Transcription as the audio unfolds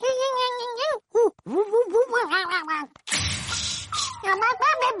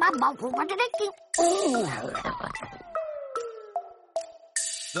The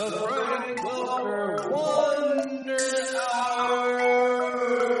Frank Welker Wonder Hour.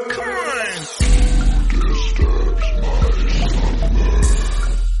 Come on.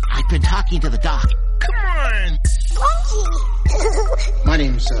 I've been talking to the doc. Come on. My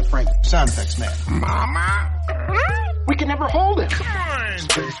name's Frank, sound effects man. Mama. We can never hold him. Come on.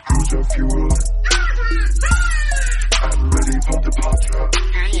 Space cruiser fuel. I'm ready for departure.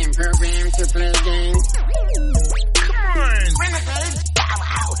 I am programmed to play games. Come on. Renegade. Come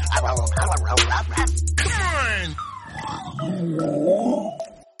on.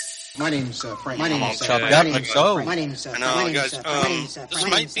 My name's Frank. My name's Chop Frank. it up, My name's let's go. My name's I know, my name's guys.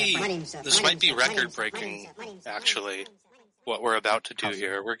 my name's This might be record-breaking, actually, what we're about to do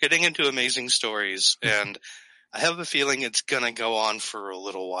here. We're getting into amazing stories, and I have a feeling it's gonna go on for a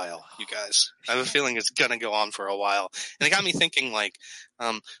little while, you guys. I have a feeling it's gonna go on for a while. And it got me thinking, like,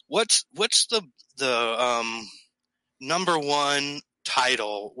 what's the number one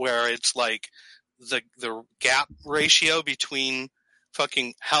title where it's like the gap ratio between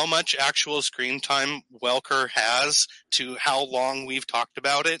fucking how much actual screen time Welker has to how long we've talked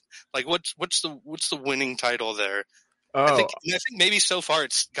about it? Like, what's the winning title there? Oh, I think maybe so far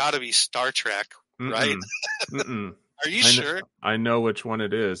it's got to be Star Trek, right? Are you sure? I know which one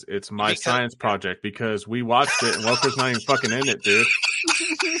it is. It's My Science Project, because we watched it and Welker's not even fucking in it, dude.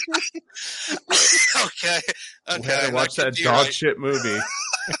 Okay. We had to watch that dog shit movie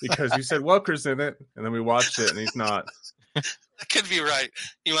because you said Welker's in it, and then we watched it and he's not. That could be right.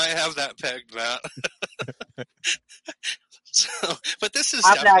 You might have that pegged, Matt. So, but this is.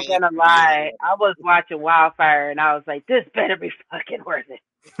 I'm not gonna lie. I was watching Wildfire and I was like, "This better be fucking worth it."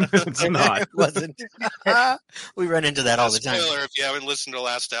 It's not. It wasn't. We run into that all the time. Spoiler: if you haven't listened to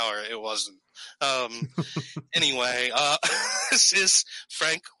last hour, it wasn't. Anyway, this is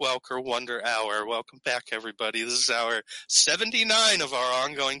Frank Welker Wonder Hour. Welcome back, everybody. This is hour 79 of our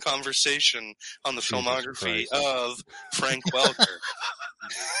ongoing conversation on the filmography of Frank Welker.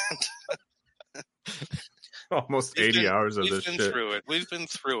 Almost 80 hours of this shit. We've been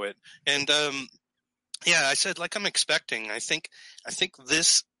through it. And, yeah, I said, like I'm expecting, I think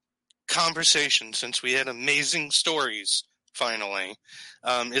this conversation, since we had amazing stories, finally,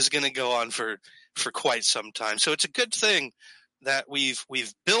 is going to go on for quite some time. So it's a good thing that we've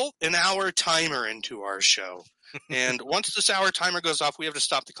built an hour timer into our show. And once this hour timer goes off, we have to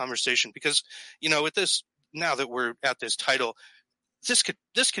stop the conversation because, you know, with this, now that we're at this title, this could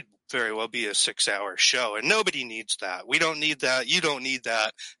very well be a 6-hour show, and nobody needs that. We don't need that. You don't need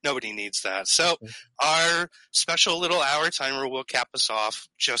that. Nobody needs that. So our special little hour timer will cap us off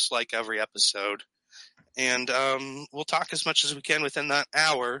just like every episode. And we'll talk as much as we can within that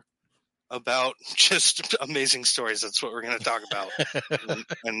hour about just amazing stories. That's what we're going to talk about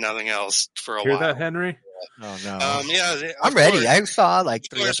and nothing else for a while. Hear that, Henry? Oh, no. Yeah, I'm ready. I saw like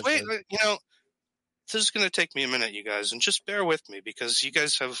 3 course, episodes. wait, you know, this is going to take me a minute, you guys, and just bear with me because you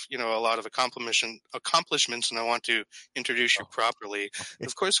guys have, you know, a lot of accomplishments, and I want to introduce you properly. Okay.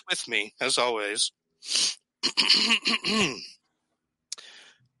 Of course, with me, as always.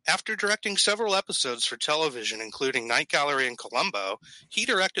 After directing several episodes for television, including Night Gallery and Columbo, he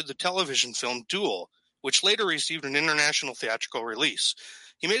directed the television film Duel, which later received an international theatrical release.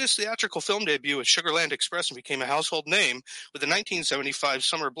 He made his theatrical film debut with Sugarland Express and became a household name with the 1975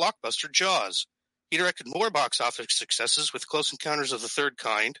 summer blockbuster Jaws. He directed more box office successes with Close Encounters of the Third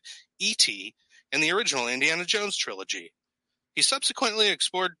Kind, E.T., and the original Indiana Jones trilogy. He subsequently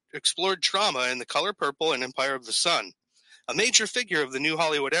explored drama in The Color Purple and Empire of the Sun. A major figure of the New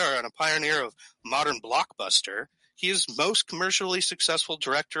Hollywood era and a pioneer of modern blockbuster, he is the most commercially successful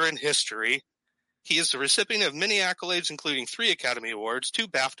director in history. He is the recipient of many accolades, including 3 Academy Awards, 2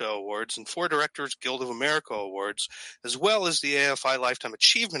 BAFTA Awards, and 4 Directors Guild of America Awards, as well as the AFI Lifetime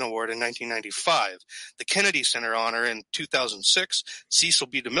Achievement Award in 1995, the Kennedy Center Honor in 2006, Cecil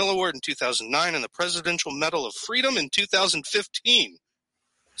B. DeMille Award in 2009, and the Presidential Medal of Freedom in 2015.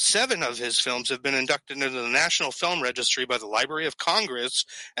 7 of his films have been inducted into the National Film Registry by the Library of Congress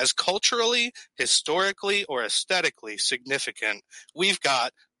as culturally, historically, or aesthetically significant. We've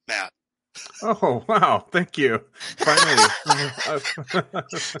got Matt. Oh, wow. Thank you. Finally.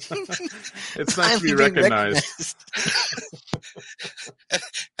 It's nice to be recognized.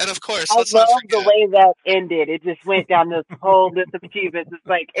 And of course, I let's love not the forget. way that ended. It just went down this whole list of achievements. It's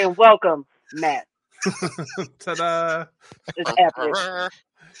like, and welcome, Matt. Ta-da. It's epic.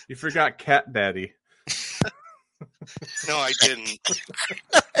 You forgot Cat Daddy. No, I didn't.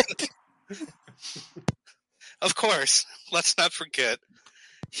 Of course, let's not forget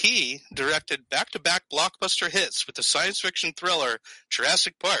He directed back-to-back blockbuster hits with the science fiction thriller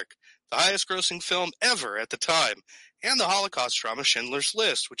Jurassic Park, the highest-grossing film ever at the time, and the Holocaust drama Schindler's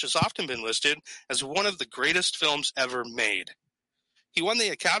List, which has often been listed as one of the greatest films ever made. He won the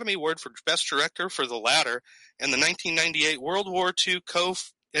Academy Award for Best Director for the latter, and the 1998 World War II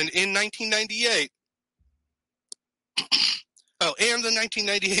and in 1998 and the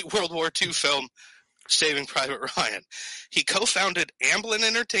 1998 World War II film Saving Private Ryan. He co-founded Amblin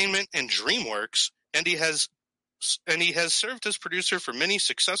Entertainment and DreamWorks, and he has served as producer for many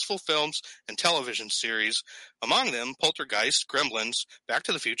successful films and television series, among them Poltergeist, Gremlins, Back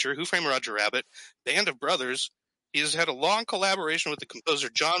to the Future, Who Framed Roger Rabbit, Band of Brothers. He has had a long collaboration with the composer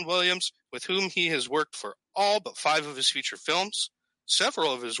John Williams, with whom he has worked for all but 5 of his feature films.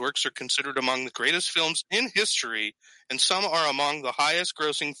 Several of his works are considered among the greatest films in history, and some are among the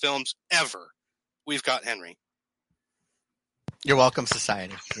highest-grossing films ever. We've got Henry. You're welcome,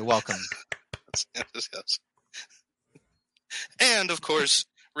 society. You're welcome. Yes. And, of course,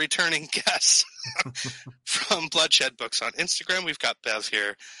 returning guests from Bloodshed Books on Instagram, we've got Bev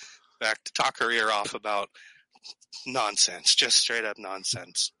here, back to talk her ear off about nonsense, just straight-up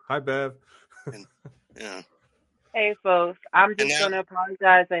nonsense. Hi, Bev. And, yeah. Hey, folks. I'm just now- going to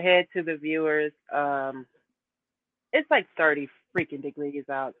apologize ahead to the viewers. It's like 30 freaking degrees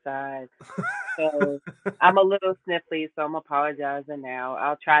outside. So I'm a little sniffly, so I'm apologizing now.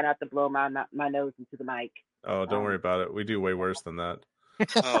 I'll try not to blow my nose into the mic. Oh, don't worry about it. We do way worse than that.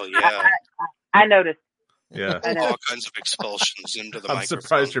 Oh, yeah. I noticed. Yeah. I know. All kinds of expulsions into the I'm microphone.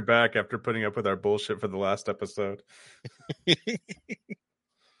 surprised you're back after putting up with our bullshit for the last episode.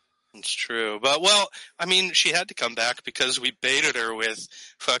 It's true. But, well, I mean, she had to come back because we baited her with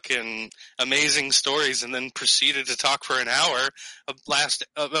fucking amazing stories and then proceeded to talk for an hour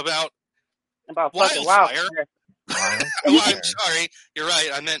about fucking wildfire. Wildfire. Oh, I'm sorry. You're right.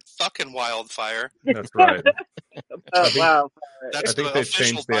 I meant fucking wildfire. That's right. Wow. That's I think the they've official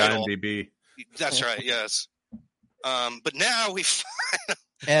changed the title. IMDb. That's right, yes. But now we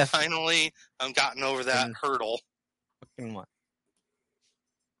F. finally gotten over that hurdle. Fucking what?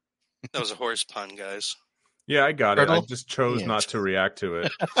 That was a horse pun, guys. Yeah, I got it. I Turtle? just chose Yeah. not to react to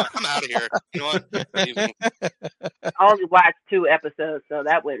it. I'm out of here. You know what? Leave me. I only watched 2 episodes, so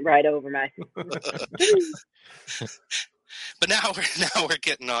that went right over my. But now we're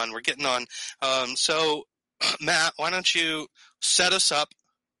getting on. We're getting on. So, Matt, why don't you set us up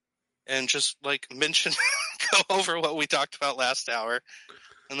and just mention, go over what we talked about last hour,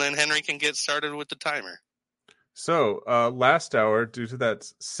 and then Henry can get started with the timer. So, last hour, due to that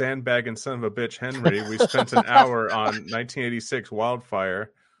sandbagging son of a bitch, Henry, we spent an hour on 1986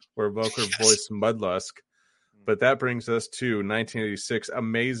 Wildfire, where Welker voiced Mudlusk. But that brings us to 1986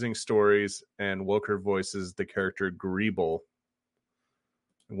 Amazing Stories, and Welker voices the character Greeble.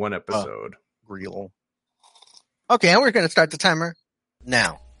 One episode. Real. Okay, and we're going to start the timer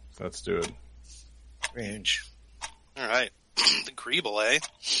now. Let's do it. Range. All right. The Greeble, eh?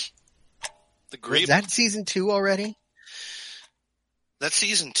 The Is Greeble. that season 2 already? That's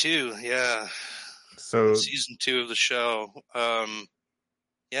season 2, yeah. So, Season 2 of the show.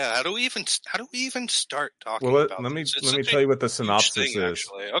 Yeah, how do we even start talking well, about let me this? It's let me such a tell you what the huge synopsis thing, is.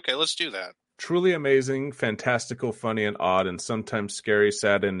 actually. Okay, let's do that. Truly amazing, fantastical, funny, and odd, and sometimes scary,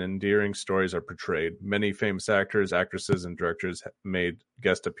 sad, and endearing stories are portrayed. Many famous actors, actresses, and directors made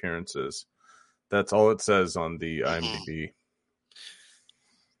guest appearances. That's all it says on the IMDb.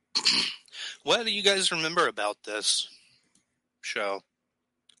 What do you guys remember about this show?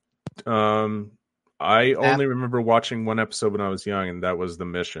 I only remember watching one episode when I was young, and that was The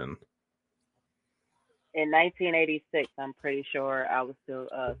Mission. In 1986, I'm pretty sure I was still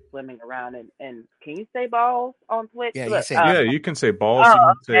swimming around. And can you say balls on Twitch? Yeah, you Look, say Yeah, you can say balls, you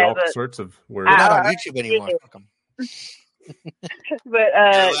can say all sorts of words. We're not on I- YouTube anymore. yeah. Fuck 'em. But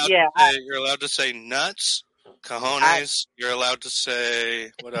You're allowed to say nuts, cojones. You're allowed to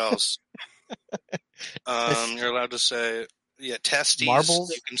say what else? You're allowed to say testes. Marbles?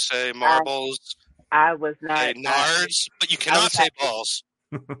 You can say marbles. I was not. Say nards, but you I cannot was say not- balls.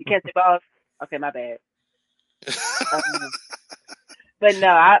 You can't say balls. Okay, my bad. But no,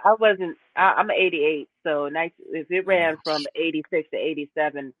 I wasn't. I'm 88, so if it ran from 86 to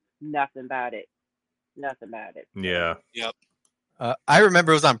 87, nothing about it. Nothing about it. Yeah. I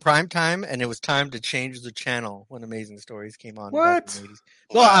remember it was on prime time, and it was time to change the channel when Amazing Stories came on. back in the 80s.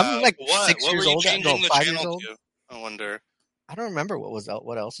 Well, I'm like What? 6 What years were you old. changing the 5 channel years old. to? I wonder. I don't remember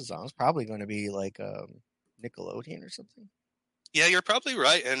what else was on. It was probably going to be like Nickelodeon or something. Yeah, you're probably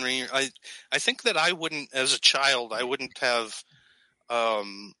right, Henry. I think that I wouldn't, as a child, I wouldn't have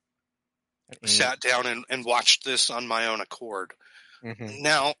sat down and watched this on my own accord. Mm-hmm.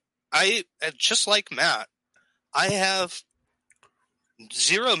 Now, I just like Matt, I have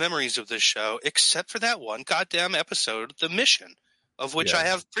zero memories of this show except for that one goddamn episode, The Mission, of which I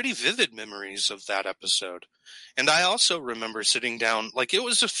have pretty vivid memories of that episode. And I also remember sitting down, like it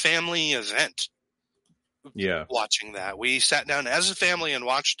was a family event. Yeah. Watching that. We sat down as a family and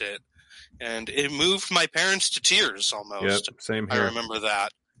watched it, and it moved my parents to tears almost. Yep, same here. I remember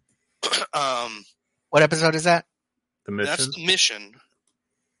that. What episode is that? The Mission? That's The Mission.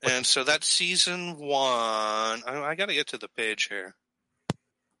 And so that's season 1. I got to get to the page here.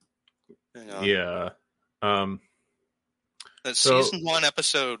 Hang on. Yeah. That's season 1,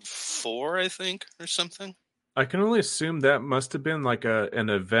 episode 4, I think, or something. I can only assume that must have been like an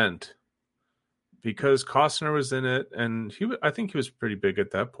event, because Costner was in it, and I think he was pretty big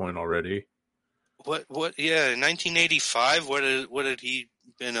at that point already. What? Yeah, in 1985. What had he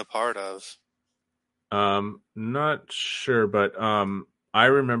been a part of? Not sure, but I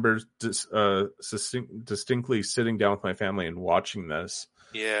remember distinctly sitting down with my family and watching this.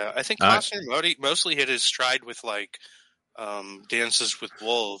 Yeah, I think Costner mostly hit his stride with like Dances with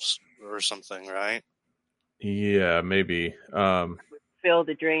Wolves or something, right? Yeah, maybe. Field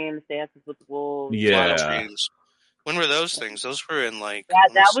of Dreams, Dances with Wolves. Yeah. When were those things? Those were in like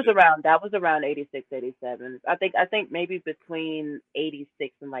that was around 86, 87. I think maybe between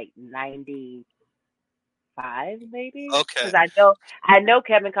 86 and like 95, maybe. Okay. Because I know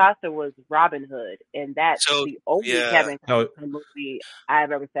Kevin Costner was Robin Hood, and that's the only Kevin Costner movie I've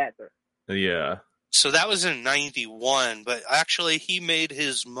ever sat through. Yeah. So that was in 91, but actually he made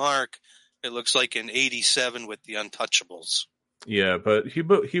his mark, it looks like, in 87 with The Untouchables. Yeah, but he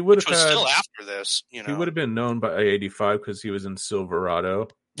would have had, still after this, you know. He would have been known by 85 because he was in Silverado.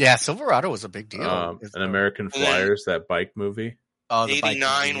 Yeah, Silverado was a big deal. And American Flyers, that bike movie.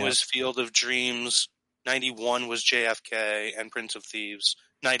 89 was Field of Dreams. 91 was JFK and Prince of Thieves.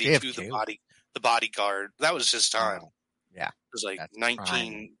 92, JFK. The Bodyguard. That was his time. Yeah. It was like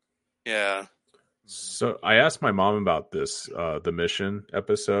 19. Yeah. So I asked my mom about this, The Mission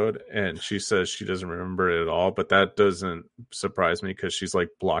episode, and she says she doesn't remember it at all, but that doesn't surprise me because she's like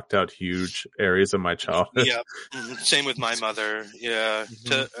blocked out huge areas of my childhood. Yeah. Same with my mother. Yeah.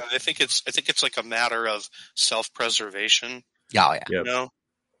 I think it's like a matter of self-preservation. Yeah. Yeah. You know?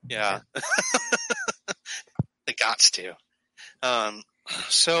 Yeah. It gots to.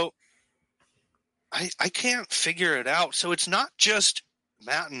 So I can't figure it out. So it's not just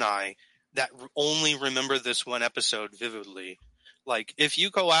Matt and I that only remember this one episode vividly. Like, if you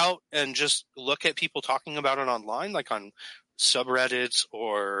go out and just look at people talking about it online, like on subreddits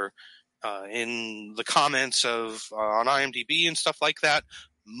or in the comments of on IMDb and stuff like that,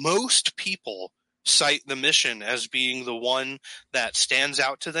 most people cite The Mission as being the one that stands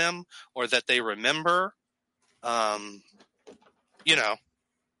out to them or that they remember. You know.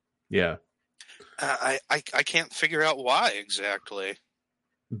 Yeah. I can't figure out why exactly.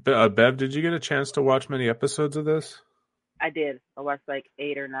 Bev, did you get a chance to watch many episodes of this? I did. I watched like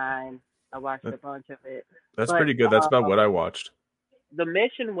 8 or 9. I watched a bunch of it. That's pretty good. That's about what I watched. The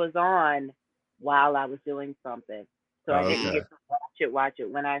Mission was on while I was doing something. So I didn't get to watch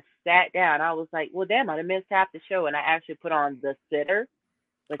it. When I sat down, I was like, well, damn, I missed half the show. And I actually put on The Sitter.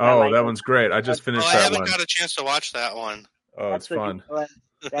 That one's great. I just finished that one. I haven't got a chance to watch that one. Oh, it's fun.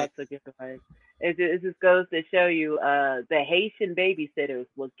 That's a good one. It just goes to show you the Haitian babysitters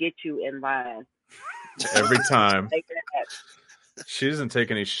will get you in line. Every time. She doesn't take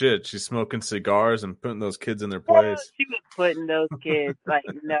any shit. She's smoking cigars and putting those kids in their place. She was putting those kids,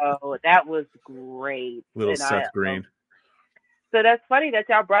 no, that was great. Little Seth Green. So that's funny that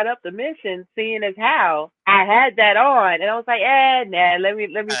y'all brought up The Mission, seeing as how I had that on, and I was like, nah, let me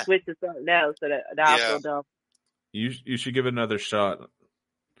switch to something else so that I feel dumb. You should give it another shot.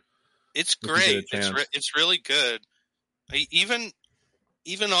 It's great. It's really good. Even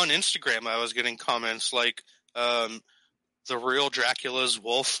on Instagram, I was getting comments like the real Dracula's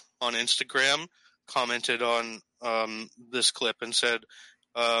Wolf on Instagram commented on this clip and said,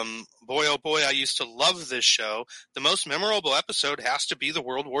 boy, oh boy, I used to love this show. The most memorable episode has to be the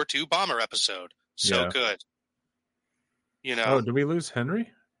World War II bomber episode. So good. You know. Oh, did we lose Henry?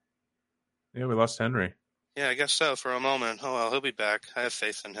 Yeah, we lost Henry. Yeah, I guess so for a moment. Oh, well, he'll be back. I have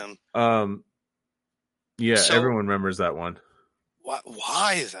faith in him. Yeah, so, everyone remembers that one.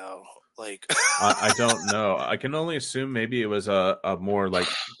 Why though? Like, I don't know. I can only assume maybe it was a more like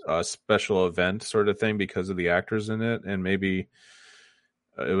a special event sort of thing because of the actors in it, and maybe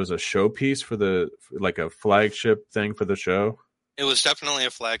it was a showpiece for like a flagship thing for the show. It was definitely a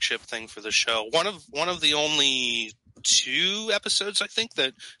flagship thing for the show. One of the only 2 episodes I think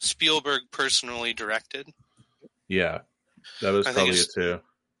that Spielberg personally directed. Yeah. That was I think probably it's- it too.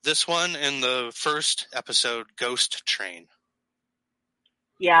 This one and the first episode, Ghost Train.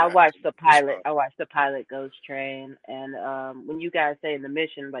 Yeah, I watched the pilot. Correct. I watched the pilot Ghost Train, and when you guys say the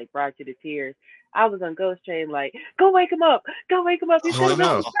mission like brought you to tears, I was on Ghost Train like, go wake him up, go wake him up. He's Oh, I gonna miss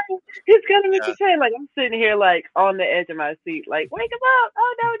know. the train. He's gonna miss Yeah. the train. Like I'm sitting here like on the edge of my seat, like wake him up.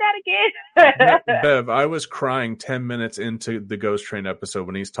 Oh no, not again. Bev, I was crying 10 minutes into the Ghost Train episode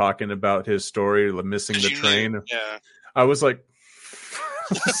when he's talking about his story of missing the You knew- train. yeah. I was like,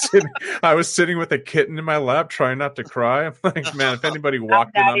 I was sitting with a kitten in my lap trying not to cry. I'm like, man, if anybody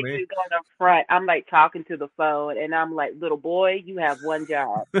walked in I'm not on even me. going up front. I'm like talking to the phone, and I'm like, little boy, you have one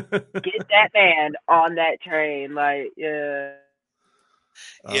job: get that man on that train. Like, yeah.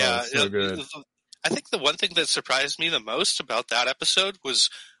 Yeah, so good. I think the one thing that surprised me the most about that episode was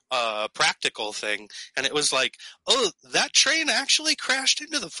a practical thing, and it was like, oh, that train actually crashed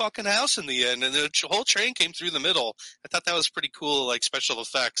into the fucking house in the end, and the whole train came through the middle. I thought that was pretty cool, like special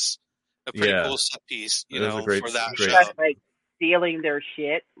effects, a pretty Yeah. cool set piece, It was a great- for that great- show. Like stealing their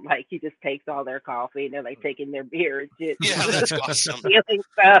shit. Like he just takes all their coffee and they're like taking their beer and shit. Yeah, that's awesome. Stealing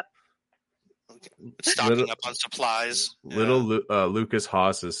stuff. Stocking Little- up on supplies. Little Lucas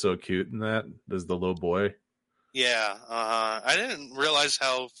Haas is so cute in that. As the little boy. Yeah, I didn't realize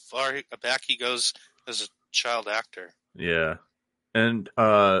how far back he goes as a child actor. Yeah. And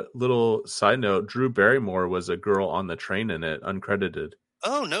little side note, Drew Barrymore was a girl on the train in it, uncredited.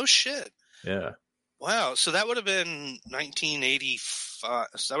 Oh, no shit. Yeah. Wow, so that would have been 1985.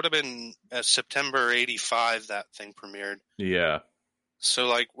 So that would have been September 85 that thing premiered. Yeah. So,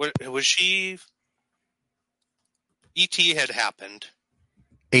 like, what was she? E.T. had happened.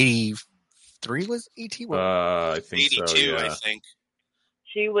 83 was E.T.? I think 82, so. Yeah. I think.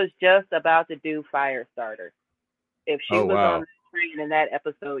 She was just about to do Firestarter. If she Oh, was wow. on the screen in that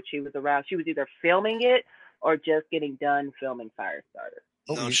episode, she was around. She was either filming it or just getting done filming Firestarter.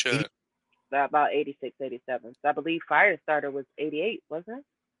 Oh, No you- shit. About 86, 87. So I believe Firestarter was 88, wasn't it?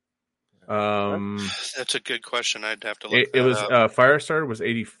 That's a good question. I'd have to look It that was up. Firestarter was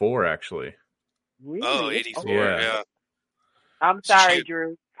 84 actually. Really? Oh, 84, Yeah. yeah. I'm sorry, Shit.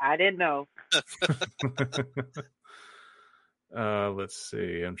 Drew. I didn't know. Let's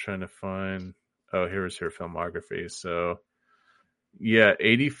see. I'm trying to find. Oh, here's her filmography. So, yeah,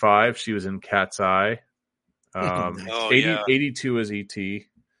 85. She was in Cat's Eye. Oh, 80, yeah. 82 is E.T.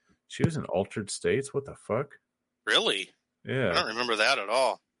 She was in Altered States. What the fuck? Really? I Yeah, don't remember that at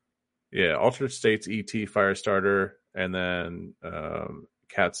all. yeah. Altered States, E.T., Firestarter, and then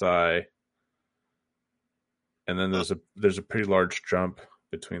Cat's Eye. And then there's a pretty large jump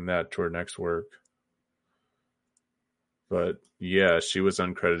between that to her next work. But yeah, she was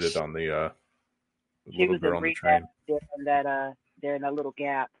uncredited on the She little was girl in on the rehab train. during that little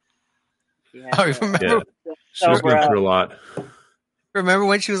gap. She had Oh, to, remember? Yeah, she was going sober through a up. lot. Remember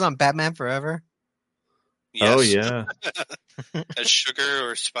when she was on Batman Forever? Yes. Oh yeah, As Sugar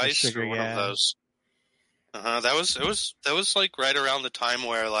or Spice Sugar, or one yeah. of those. That was like right around the time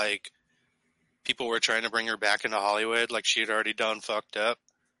where like people were trying to bring her back into Hollywood, like she had already done fucked up,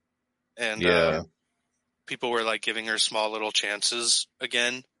 and Yeah. people were like giving her small little chances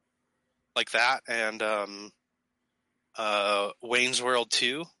again, like that, and Wayne's World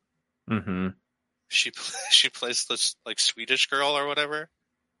 2. mm-hmm. She plays this like Swedish girl or whatever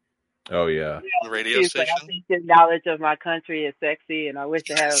Oh yeah, on the radio She's like, I station. think the knowledge of my country is sexy, and I wish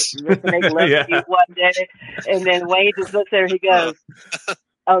to have Yes. wish to make love Yeah. to you one day. And then Wayne just looks at her, he goes,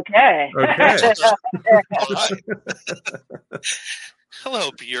 "Okay." Okay.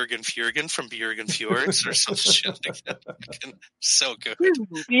 Hello, Björgen Fjörgen from Björgen Fjords or some shit like that. Fucking so good.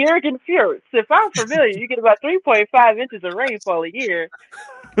 Björgen Fjords. If I'm familiar, you get about 3.5 inches of rainfall a year.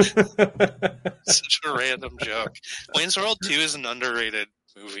 Such a random joke. Wayne's World 2 is an underrated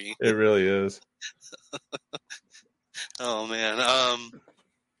movie. It really is. Oh man.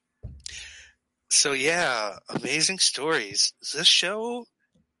 So yeah, amazing stories. This show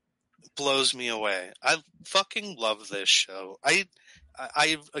blows me away. I fucking love this show. I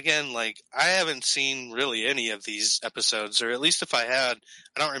again, like, I haven't seen really any of these episodes, or at least if I had,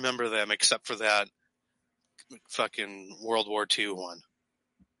 I don't remember them except for that fucking World War II one.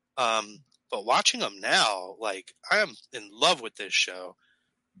 But watching them now, like, I am in love with this show.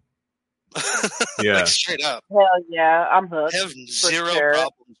 Yeah. Like, straight up. Hell yeah, I'm I hooked. have zero sure.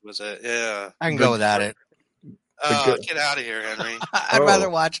 problems with it. Yeah. I can go without it. good- Get out of here, Henry. I'd Oh. rather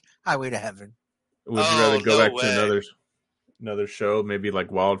watch Highway to Heaven. Would you Oh, rather go no back way. to another show, maybe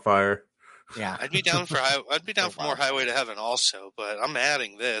like Wildfire? Yeah. I'd be down for more Highway to Heaven also, but I'm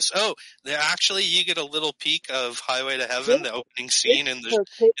adding this. Oh, actually, you get a little peek of Highway to Heaven, the opening scene in the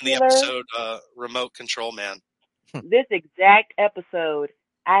particular, episode "Remote Control Man." This exact episode,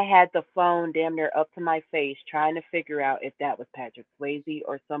 I had the phone damn near up to my face trying to figure out if that was Patrick Swayze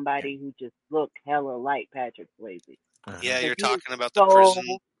or somebody who just looked hella like Patrick Swayze. Yeah, Because you're he was talking about the so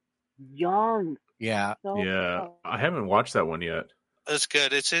prison. young. Yeah. So Yeah, young. I haven't watched that one yet. That's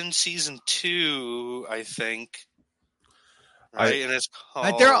good. It's in season 2, I think. Right, and it's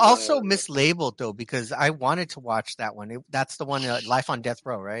called. They're also mislabeled though, because I wanted to watch that one. That's the one, Life on Death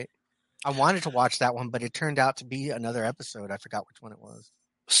Row, right? I wanted to watch that one, but it turned out to be another episode. I forgot which one it was.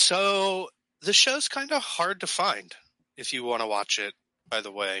 So the show's kind of hard to find if you want to watch it, by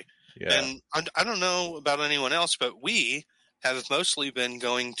the way. Yeah. And I don't know about anyone else, but we have mostly been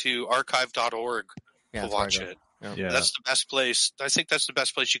going to archive.org to watch it. Yeah. That's the best place. I think that's the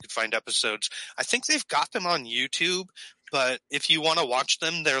best place you could find episodes. I think they've got them on YouTube, but if you want to watch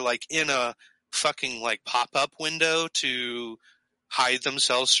them, they're like in a fucking like pop-up window to hide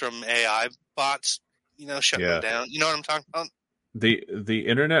themselves from AI bots, shut them down. You know what I'm talking about? The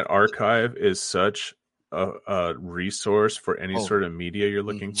Internet Archive is such a resource for any sort of media you're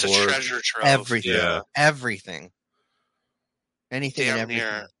looking It's for. a treasure trove. Everything. Yeah. Everything. Anything and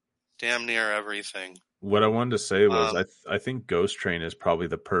everything. Damn near everything. What I wanted to say was I think Ghost Train is probably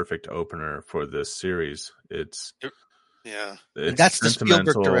the perfect opener for this series. It's that's the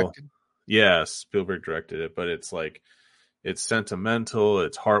Spielberg directed. Yeah, Spielberg directed it, but it's like it's sentimental,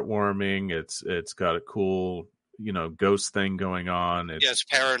 it's heartwarming, it's got a cool, ghost thing going on. It's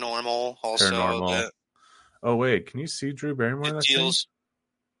paranormal also. Paranormal. Oh wait, can you see Drew Barrymore in that scene?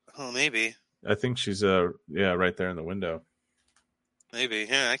 Oh, maybe. I think she's right there in the window. Maybe.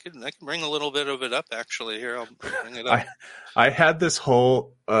 Yeah, I can bring a little bit of it up actually. Here, I'll bring it up. I had this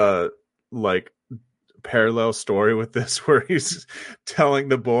whole parallel story with this where he's telling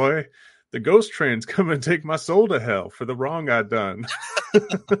the boy, the ghost train's coming to take my soul to hell for the wrong I done.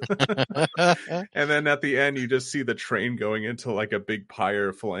 And then at the end you just see the train going into like a big pyre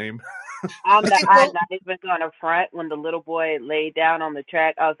of flame. I'm not even gonna front. When the little boy laid down on the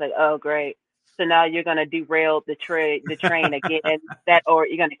track, I was like, oh great. So now you're gonna derail the train again, or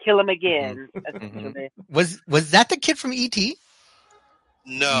you're gonna kill him again. Was that the kid from E.T.?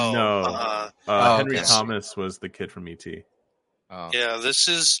 No. Henry Thomas was the kid from E.T. Oh. Yeah, this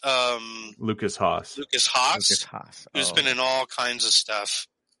is Lucas Haas. Lucas Haas, who's been in all kinds of stuff.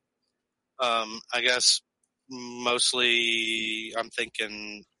 I guess mostly I'm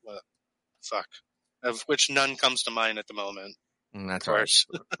thinking, of which none comes to mind at the moment. That's of course.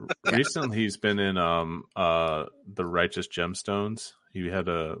 Right. Recently, he's been in The Righteous Gemstones. He had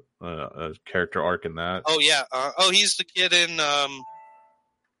a character arc in that. Oh yeah. He's the kid in.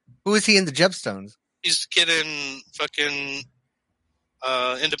 Who is he in the Gemstones? He's the kid in fucking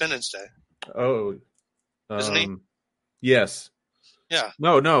Independence Day. Oh, isn't he? Yes. Yeah.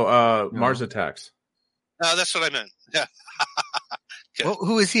 No. Mars Attacks. That's what I meant. Yeah. Well,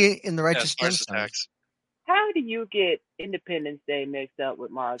 who is he in the Righteous Mars Gemstones? Attacks. How do you get Independence Day mixed up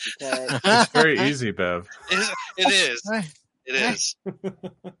with Mars Attacks? It's very easy, Bev. It is. It is.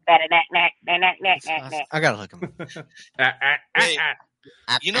 I gotta look him. Hey,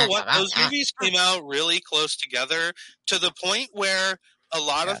 you know what? Those movies came out really close together to the point where a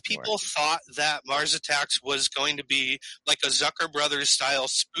lot of people thought that Mars Attacks was going to be like a Zucker Brothers style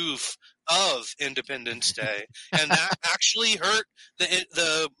spoof of Independence Day, and that actually hurt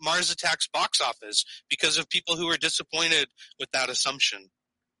the Mars Attacks box office because of people who were disappointed with that assumption.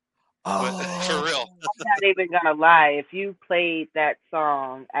 For real. I'm not even gonna lie. If you played that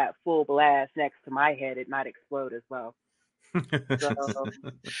song at full blast next to my head, it might explode as well. So,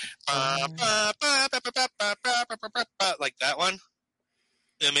 like that one.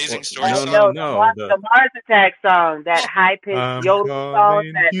 The Amazing Story no, song. no. The Mars Attack song, that high pitched yodel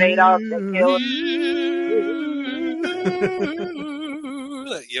song that made all the killers.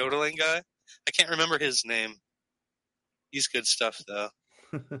 That yodeling guy. I can't remember his name. He's good stuff though.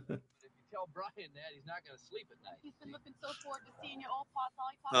 If you tell Brian that, he's not going to sleep at night. He's been looking so forward to seeing your old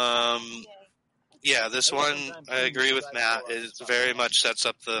pops. Yeah, this one, I agree with Matt. It very much sets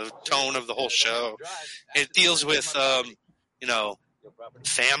up the tone of the whole show. It deals with,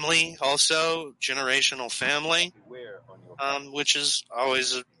 family also, generational family, which is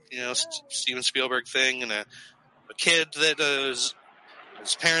always a, Steven Spielberg thing, and a kid that his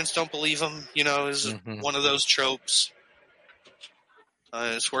parents don't believe him, is one of those tropes.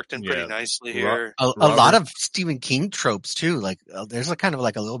 It's worked in pretty nicely here. A lot of Stephen King tropes too. Like there's a kind of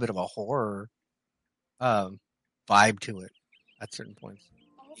like a little bit of a horror vibe to it at certain points.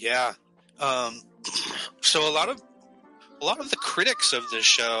 Yeah. So a lot of the critics of this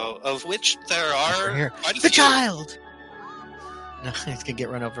show, of which there are quite a few. The child. No, he's gonna get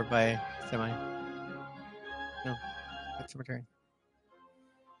run over by a semi. No. Cemetery.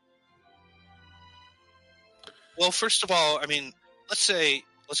 Well, first of all, I mean, let's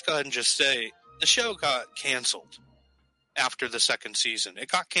go ahead and just say the show got canceled after the second season. It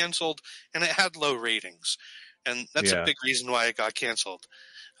got canceled, and it had low ratings, and that's a big reason why it got canceled.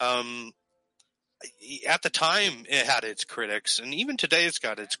 At the time, it had its critics, and even today it's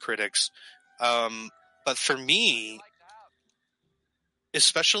got its critics. But for me,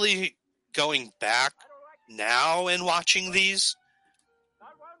 especially going back now and watching these,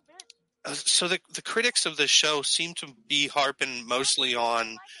 so the critics of the show seem to be harping mostly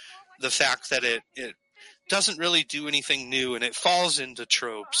on the fact that it doesn't really do anything new, and it falls into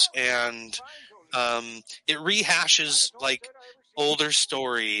tropes, and it rehashes like older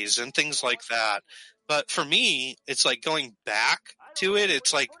stories and things like that. But for me, it's like going back to it.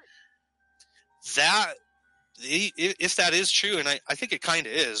 It's like that. If that is true, and I think it kind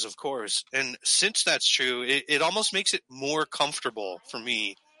of is, of course. And since that's true, it almost makes it more comfortable for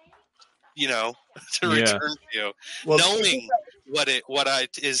me, to return to, knowing what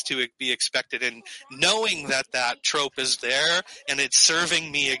is to be expected, and knowing that trope is there, and it's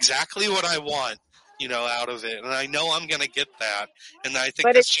serving me exactly what I want, out of it, and I know I'm gonna get that, and I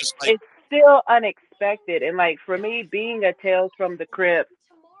think that's just like it's still unexpected, and like for me, being a Tales from the Crypt,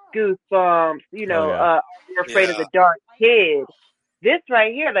 Goosebumps, You're Afraid of the Dark kid. This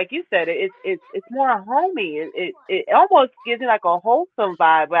right here, like you said, it's more homey. It almost gives me like a wholesome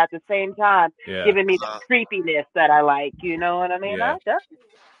vibe, but at the same time, giving me the creepiness that I like. You know what I mean? Yeah.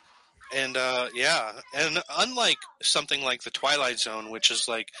 And and unlike something like the Twilight Zone, which is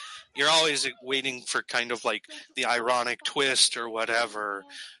like you're always waiting for kind of like the ironic twist or whatever,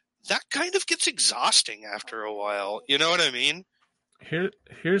 that kind of gets exhausting after a while. You know what I mean?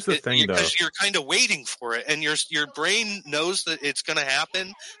 Here's the thing, though, because you're kind of waiting for it, and your brain knows that it's going to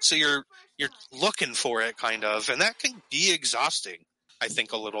happen, so you're looking for it, kind of, and that can be exhausting, I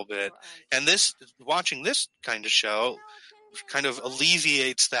think, a little bit. And watching this kind of show kind of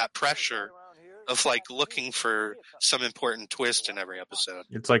alleviates that pressure of like looking for some important twist in every episode.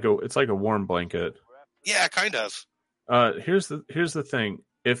 It's like a warm blanket. Yeah, kind of. Here's the thing.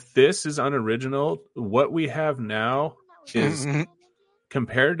 If this is unoriginal, what we have now is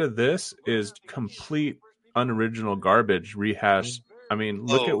compared to this is complete unoriginal garbage rehash. I mean,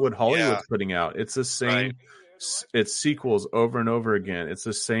 look at what Hollywood's putting out. It's the same. Right. It's sequels over and over again. It's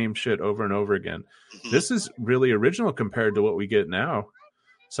the same shit over and over again. Mm-hmm. This is really original compared to what we get now.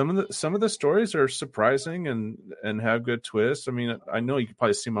 Some of the stories are surprising and have good twists. I mean, I know you can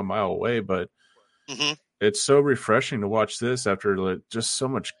probably see them a mile away, but it's so refreshing to watch this after like just so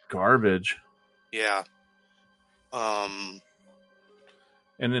much garbage. Yeah. And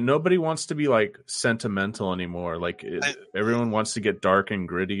then nobody wants to be like sentimental anymore. Like everyone wants to get dark and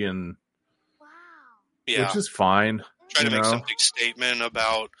gritty, and which is fine. Trying to make some big statement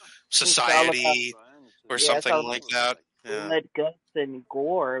about society or something like that. Blood, guts, and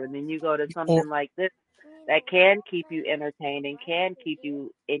gore, and then you go to something like this that can keep you entertained and can keep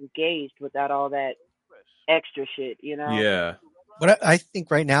you engaged without all that extra shit. Yeah. What I think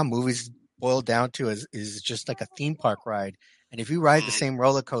right now movies boil down to is just like a theme park ride. And if you ride the same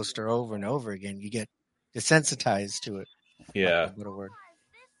roller coaster over and over again, you get desensitized to it. Yeah. What a word.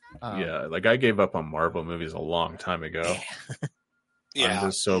 Yeah, like I gave up on Marvel movies a long time ago. Yeah. I'm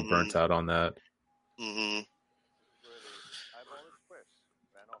just so burnt out on that. Mm-hmm.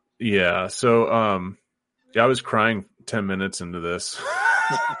 Yeah, so I was crying 10 minutes into this.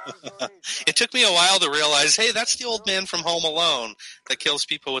 It took me a while to realize, hey, that's the old man from Home Alone that kills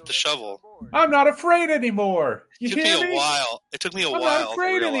people with the shovel. I'm not afraid anymore. It took me a while. It took me a while. I'm not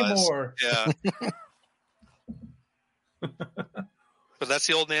afraid anymore. Yeah. But that's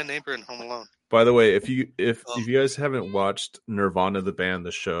the old man neighbor in Home Alone. By the way, if you guys haven't watched Nirvana the band,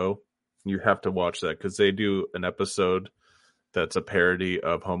 the show, you have to watch that because they do an episode that's a parody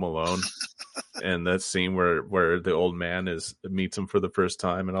of Home Alone. And that scene where the old man meets him for the first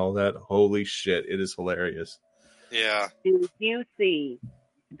time and all that. Holy shit, it is hilarious. Yeah. Did you see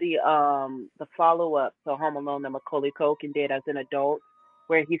the follow up to Home Alone that Macaulay Culkin did as an adult,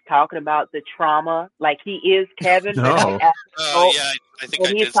 where he's talking about the trauma, like he is Kevin? No. Yeah, I think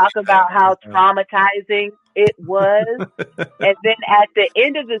and he's talking about how traumatizing it was, and then at the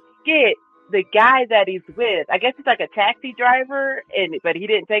end of the skit, the guy that he's with, I guess he's like a taxi driver, but he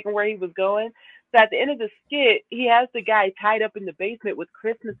didn't take him where he was going. So at the end of the skit, he has the guy tied up in the basement with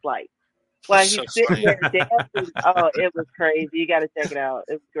Christmas lights while he's sitting there dancing. Oh, it was crazy. You got to check it out.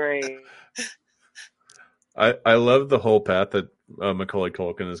 It's great. I love the whole path that Macaulay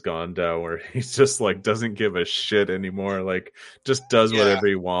Culkin has gone down, where he's just like doesn't give a shit anymore. Like, just does whatever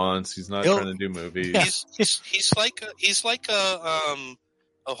he wants. He's not trying to do movies. Yeah. He's like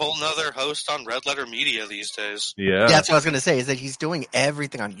a whole nother host on Red Letter Media these days. Yeah, That's what I was going to say, is that he's doing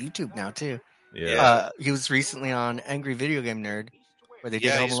everything on YouTube now, too. yeah. He was recently on Angry Video Game Nerd, where they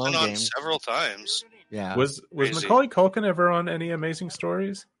did Home he's Alone been on games. several times. Yeah. Was Crazy. Macaulay Culkin ever on any Amazing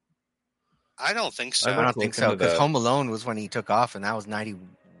Stories? I don't think so. I I don't think so, because that. Home Alone was when he took off, and that was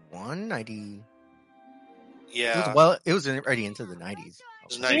 91, 90. Yeah. It was already into the 90s. It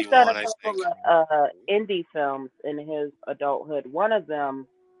was He's 91, done a I couple think. of indie films in his adulthood. One of them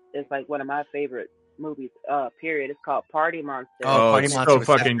is like one of my favorite movies. Period. It's called Party Monster. Oh, Party it's Monster so was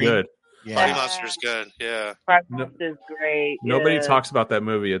fucking Stephanie. good. Yeah. Party Monster's good. Yeah. Party No- Monster's great. Nobody yeah. talks about that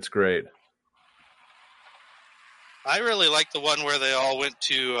movie. It's great. I really like the one where they all went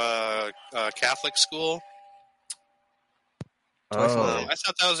to Catholic school. Toy Story. I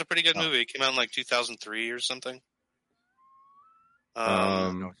thought that was a pretty good movie. It came out in like 2003 or something.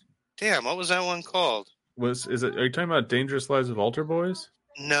 Damn, what was that one called? Are you talking about Dangerous Lives of Altar Boys?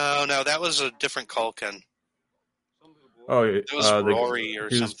 No, that was a different Culkin. Oh, It was Rory or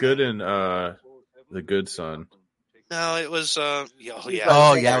he was something. good in The Good Son. No, it was. Yeah.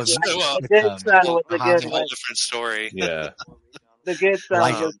 Oh, yeah. It was, Well, The Good Son was the it's good a one. whole different story. Yeah. The Good Son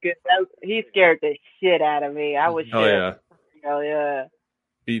Like- was good. He scared the shit out of me. I was Oh shit. yeah. Hell yeah.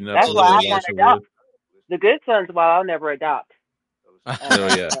 Beating up That's the why I little want Elijah to adopt. Wood. The Good Son's why I'll never adopt.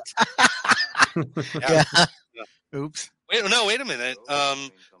 Oh yeah. yeah. Oops. Wait a minute.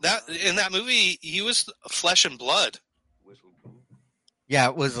 That in that movie, he was flesh and blood. Yeah,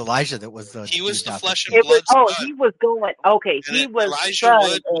 it was Elijah that was the. He was the adopted flesh kid. and blood. He was going. Okay, And he was. Elijah son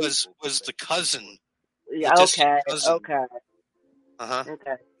Wood of- was the cousin. Yeah, the distant okay. cousin. Okay. Uh-huh.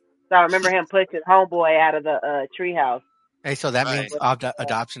 Okay. So I remember him pushing homeboy out of the treehouse. Hey, so that Right. means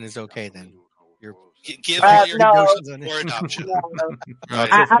adoption is okay then. You're Give no. your notions on for it. adoption. No,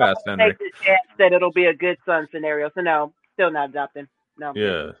 Not I so fast, don't Henry. take the chance that it'll be a good son scenario. So no, still not adopting. No.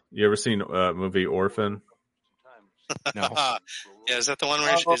 Yeah. You ever seen movie Orphan? no. Yeah, is that the one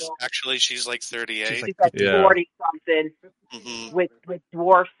where she's like 38? She's She's like Yeah. 40 something Mhm. with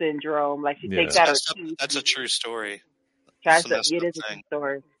dwarf syndrome. Like she Yeah. takes out her That's, teeth. that's a true story. Tries that's a to, messed it up is a true thing.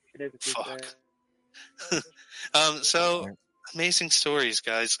 story. It is a true Fuck. story. So amazing stories,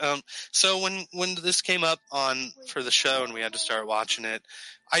 guys. So when this came up for the show and we had to start watching it,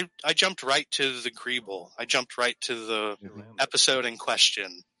 I jumped right to the Greeble. I jumped right to the episode in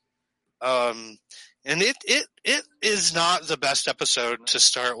question. And it is not the best episode to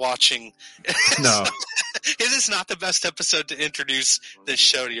start watching. No. It is not the best episode to introduce this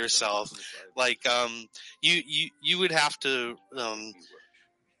show to yourself. Like, you would have to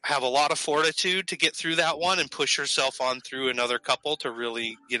have a lot of fortitude to get through that one and push yourself on through another couple to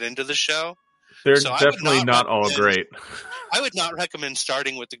really get into the show. They're So I would definitely not all recommend- great. I would not recommend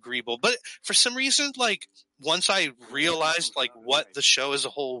starting with the Greeble, but for some reason, like once I realized like what the show as a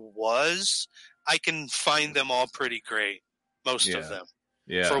whole was, I can find them all pretty great. Most of them.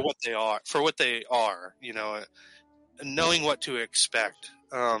 Yeah. For what they are, you know, knowing what to expect.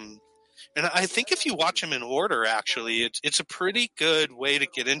 And I think if you watch them in order, actually, it's a pretty good way to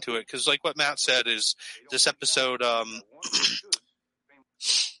get into it. Because like what Matt said is this episode,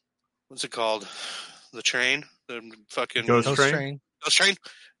 what's it called? The Train? The fucking Ghost Train? Ghost Train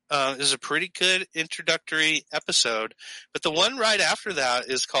is a pretty good introductory episode. But the one right after that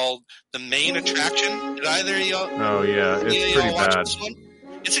is called The Main Attraction. Did either of y'all? Oh yeah, it's y'all pretty watch bad. this one?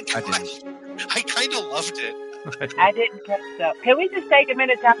 I kind of loved it. I didn't catch that. Can we just take a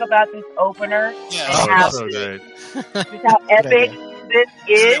minute to talk about this opener? Yeah, Oh, How- it's so great. Just how epic this Isn't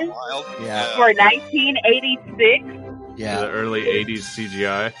is it wild? Yeah. for 1986. Yeah. The early 80s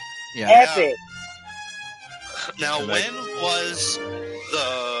CGI. Yeah. Epic. Now, And when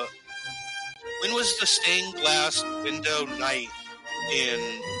was the stained glass window night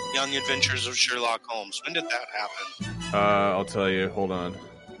in Young Adventures of Sherlock Holmes? When did that happen? I'll tell you. Hold on.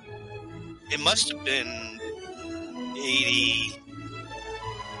 It must have been 80.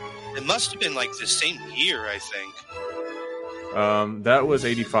 It must have been like the same year, I think. That was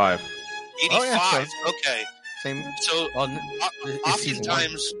 85. 85. Oh, yeah, Okay. Same. So Well, it's season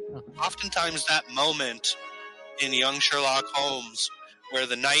one. oftentimes that moment in Young Sherlock Holmes where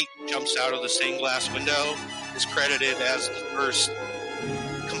the knight jumps out of the stained glass window is credited as the first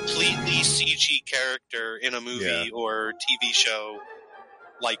completely CG character in a movie Yeah. or TV show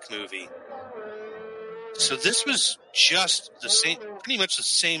like movie. So this was just the same, pretty much the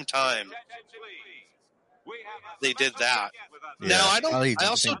same time they did that. Yeah. Now Probably I the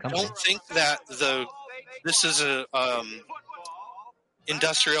also same company. don't think that This is a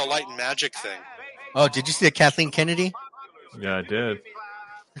industrial light and magic thing. Oh, did you see the Kathleen Kennedy? Yeah, I did.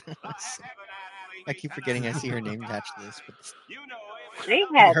 I keep forgetting I see her name attached to this. But They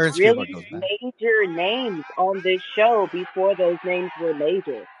had Hers really goes back. major names on this show before those names were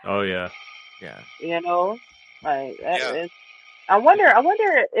major. Oh yeah. Yeah. You know, like that Yeah. is. I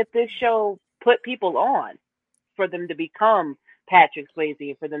wonder if this show put people on for them to become Patrick Swayze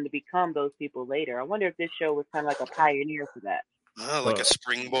and for them to become those people later. I wonder if this show was kind of like a pioneer for that. Like a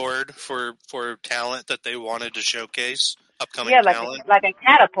springboard for talent that they wanted to showcase, upcoming Yeah, talent. like a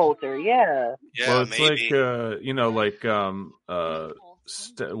catapulter. Yeah. Yeah, Well, it's maybe.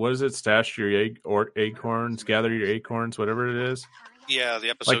 what is it? Stash your acorns, gather your acorns, whatever it is. Yeah, the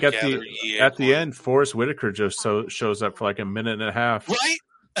episode Like at the end, Forrest Whitaker just shows up for like a minute and a half. Right?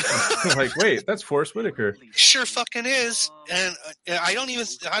 Like, wait, that's Forrest Whitaker. Sure fucking is, and I don't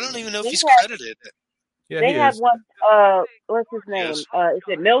even know if he's credited. Yeah, they he had is. one. What's his name? Yes. Is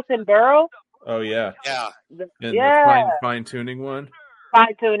it Milton Berle? Oh yeah. Yeah. And Yeah. the fine tuning one.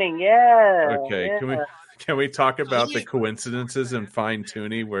 Fine tuning. Yeah. Okay, Yeah. can we talk about the coincidences in fine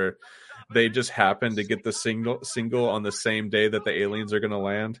tuning where they just happen to get the single on the same day that the aliens are going to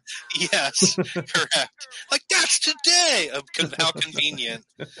land? Yes, correct. Like, that's today. How convenient.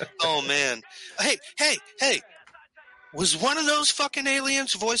 Oh man. Hey. Was one of those fucking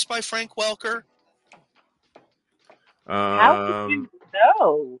aliens voiced by Frank Welker? How did you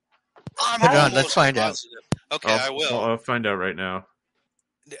know? I'm Hold on, almost let's find out. positive. Okay, I will. I'll find out right now.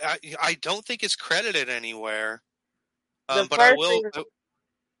 I don't think it's credited anywhere. The But I first will. thing-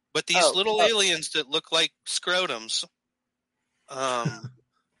 But these little aliens that look like scrotums,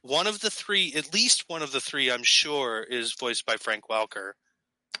 one of the three, at least one of the three, I'm sure, is voiced by Frank Welker.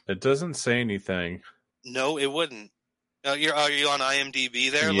 It doesn't say anything. No, it wouldn't. Are you on IMDb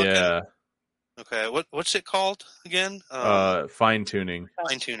there? Yeah. Looking? Okay. What's it called again? Fine tuning.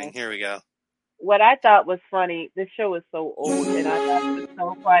 Fine tuning. Here we go. What I thought was funny, this show is so old, and I thought it was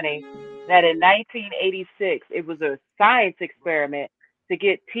so funny that in 1986, it was a science experiment to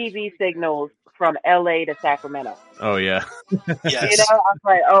get TV signals from LA to Sacramento. Oh yeah. Yes. You know, I was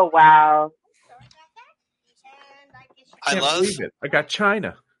like, oh wow. I Can't love believe it. I got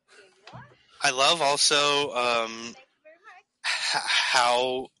China. I love also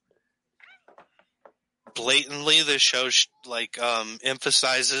how blatantly the show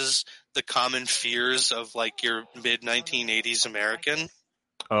emphasizes the common fears of like your mid 1980s American.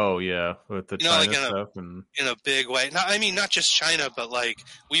 Oh yeah, with the China like stuff and in a big way. Not just China, but like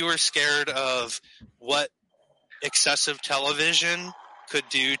we were scared of what excessive television could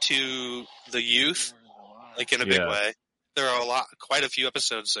do to the youth, like in a big way. There are quite a few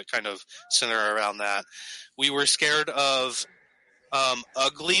episodes that kind of center around that. We were scared of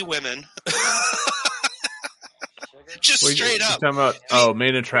ugly women. Just straight up. You're talking about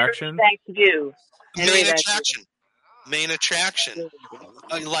main attraction? Thank you. Main attraction.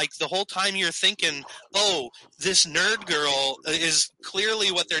 Like the whole time you're thinking, oh, this nerd girl is clearly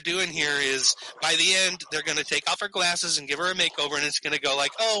what they're doing here is by the end they're going to take off her glasses and give her a makeover and it's going to go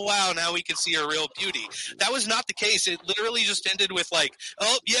like, oh wow, now we can see her real beauty. That was not the case. It literally just ended with like,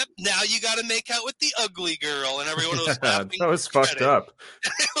 oh yep, now you got to make out with the ugly girl, and everyone was laughing. That was fucked up.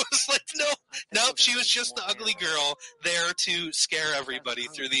 It was like, nope, she was just the ugly girl there to scare everybody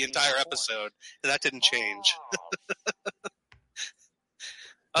through the entire episode, and that didn't change.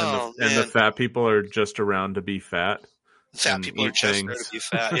 And the fat people are just around to be fat. Fat people are just there to be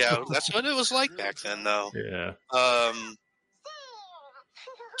fat. Yeah, that's what it was like back then, though. Yeah.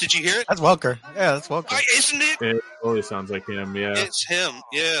 Did you hear it? That's Welker. Yeah, that's Welker. Isn't it? It totally sounds like him. Yeah. It's him.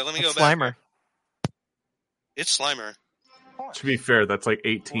 Yeah. Let me go back. Slimer. It's Slimer. To be fair, that's like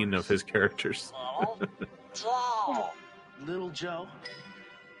 18 of his characters. Little Joe.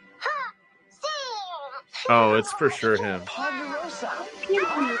 Oh, it's for sure him.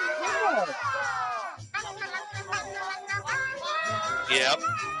 Yep.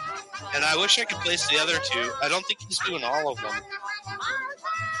 And I wish I could place the other two. I don't think he's doing all of them.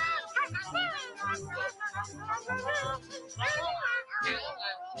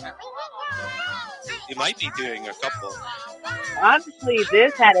 He might be doing a couple. Honestly,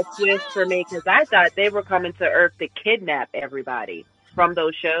 this had a twist for me because I thought they were coming to Earth to kidnap everybody from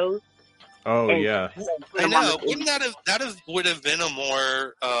those shows. Oh yeah, I know. Wouldn't that would have been a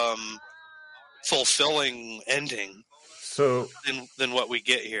more fulfilling ending? So than what we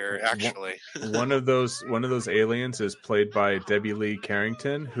get here, actually. one of those aliens is played by Debbie Lee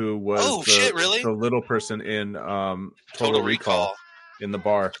Carrington, who was the little person in Total Recall in the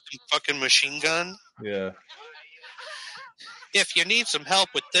bar. Fucking machine gun. Yeah. If you need some help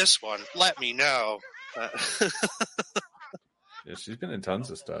with this one, let me know. Yeah, she's been in tons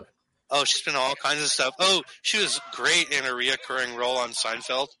of stuff. Oh, she's been in all kinds of stuff. Oh, she was great in a reoccurring role on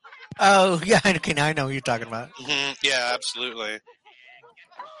Seinfeld. Oh, yeah. Okay, now I know what you're talking about. Mm-hmm. Yeah, absolutely.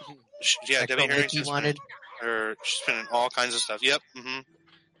 Yeah, That Debbie girl Harrington's Mickey wanted. she's been in all kinds of stuff. Yep. Mm-hmm.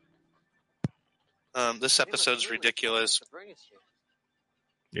 This episode's ridiculous.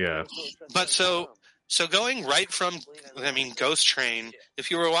 Yeah. But so going right from, Ghost Train,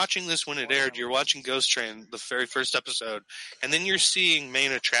 if you were watching this when it aired, you're watching Ghost Train, the very first episode, and then you're seeing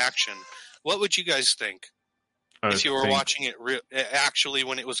Main Attraction. What would you guys think if you were watching it actually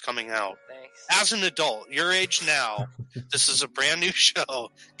when it was coming out? As an adult, your age now, this is a brand new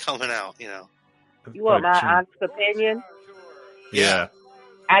show coming out, You want my But honest opinion? Yeah.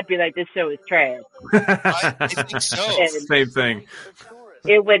 I'd be like, this show is trash. I think so. And Same thing.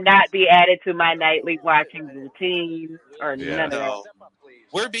 it would not be added to my nightly watching routine or none of that. No.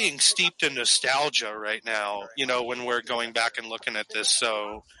 We're being steeped in nostalgia right now, when we're going back and looking at this,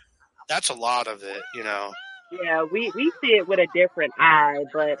 so that's a lot of it, Yeah, we see it with a different eye,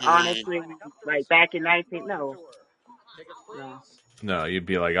 but honestly, like back in no. No, you'd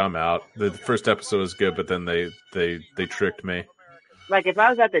be like, I'm out. The first episode was good, but then they tricked me. Like if I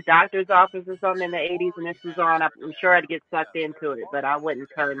was at the doctor's office or something in the 80s and this was on, I'm sure I'd get sucked into it, but I wouldn't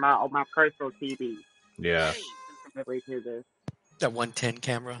turn my personal TV. Yeah. To this. That 110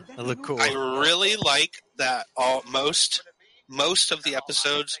 camera. That looked cool. I really like that most of the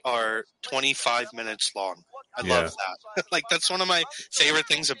episodes are 25 minutes long. I love that. Like, that's one of my favorite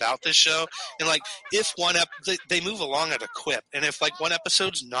things about this show. And, like, if they move along at a quip, and if, like, one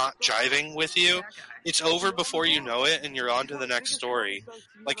episode's not jiving with you, it's over before you know it, and you're on to the next story.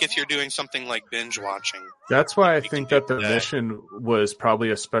 Like, if you're doing something like binge watching. That's why I think that the mission was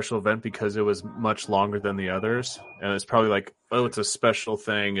probably a special event, because it was much longer than the others. And it's probably like, oh, it's a special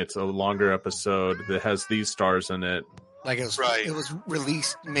thing. It's a longer episode that has these stars in it. Like it was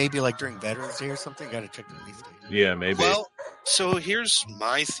released maybe like during Veterans Day or something. Got to check the release date. Yeah, maybe. Well, so here's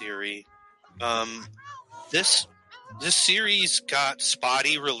my theory. This series got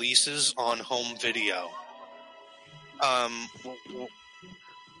spotty releases on home video.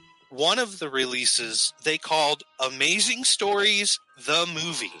 One of the releases they called Amazing Stories the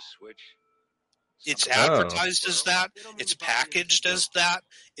Movie. It's advertised as that. It's packaged as that.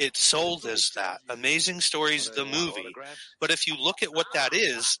 It's sold as that. Amazing Stories, the movie. But if you look at what that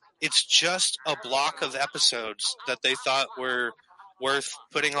is, it's just a block of episodes that they thought were worth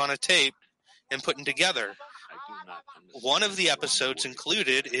putting on a tape and putting together. One of the episodes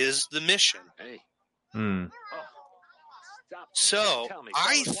included is The Mission. So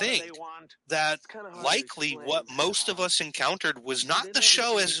I think that likely what most of us encountered was not the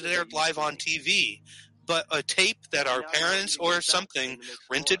show as it aired live on TV, but a tape that our parents or something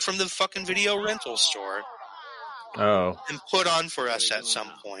rented from the fucking video rental store. Oh. And put on for us at some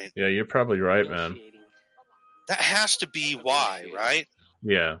point. Yeah, you're probably right, man. That has to be why, right?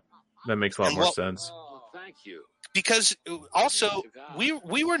 Yeah, that makes a lot more sense. Because also,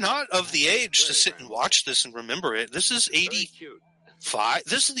 we were not of the age to sit and watch this and remember it. This is 85.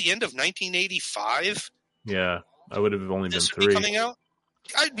 This is the end of 1985. Yeah, I would have only been 3. Be coming out?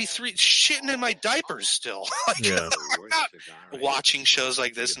 I'd be 3, shitting in my diapers still. Yeah. I'm not watching shows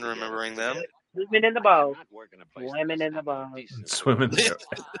like this and remembering them. Swimming in the balls. Swimming in the balls. Swimming.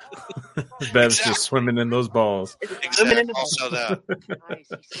 Bev's just swimming in those balls. Swimming in the balls. Also that.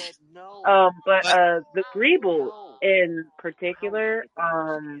 But the Greeble in particular,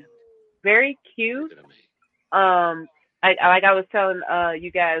 very cute. Like I was telling you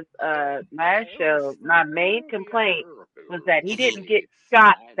guys last show, my main complaint was that he didn't get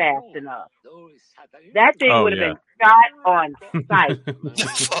shot fast enough. That thing would have been shot on sight.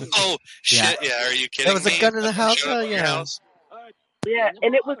 Oh shit! Yeah, are you kidding? There was a gun in the house. Oh yeah. Yeah,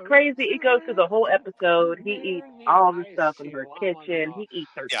 and it was crazy. It goes through the whole episode. He eats all the stuff in her kitchen. He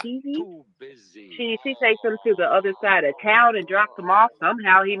eats her TV. She takes him to the other side of town and drops him off.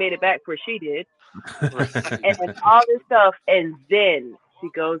 Somehow he made it back before she did. And then all this stuff, and then she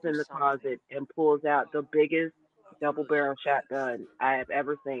goes in the closet and pulls out the biggest double barrel shotgun I have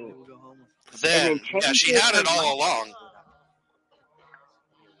ever seen. Then she had it all along.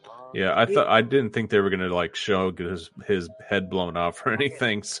 Yeah, I didn't think they were gonna like show his head blown off or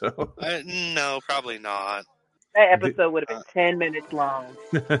anything. So no, probably not. That episode would have been 10 minutes long.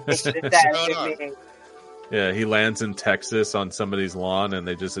 Yeah, he lands in Texas on somebody's lawn, and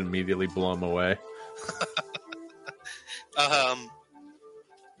they just immediately blow him away. Oh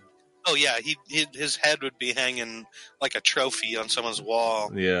yeah, his head would be hanging like a trophy on someone's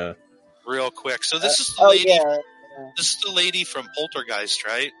wall. Yeah, real quick. So this is the lady. This is the lady from Poltergeist,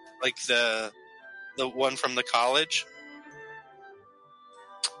 right? Like The one from the college?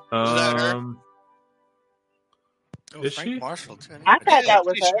 Is that her? Oh, Is Frank she? Marshall too. I thought Yeah, that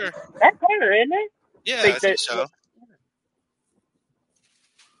was pretty her. sure. That's her, isn't it? Yeah, Like I think so.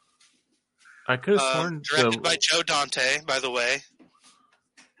 I could have sworn Directed by Joe Dante, by the way.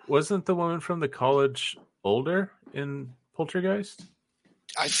 wasn't the woman from the college older in Poltergeist?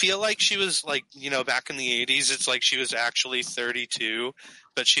 I feel like she was like, back in the 80s, it's like she was actually 32,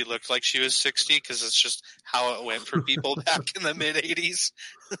 but she looked like she was 60 because it's just how it went for people back in the mid 80s.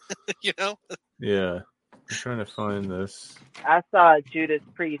 Yeah. I'm trying to find this. I saw a Judas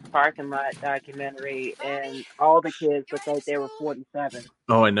Priest parking lot documentary, and all the kids looked like they were 47.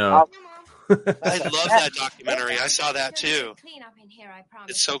 Oh, I know. All, I like, love that documentary. I saw that too.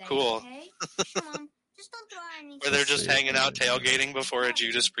 It's so cool. Where they're just hanging out tailgating before a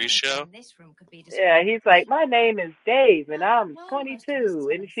Judas Priest show. Yeah, he's like, my name is Dave, and I'm 22.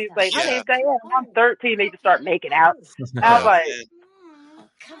 And she's like, my name's Diane, and I'm 13. They just start making out. I was like,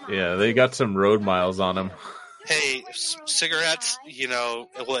 Yeah, they got some road miles on them. Hey, cigarettes,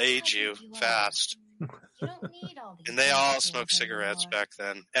 it will age you fast. And they all smoked cigarettes back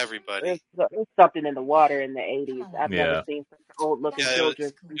then. Everybody. There's something in the water in the 80s. I've never seen such old-looking children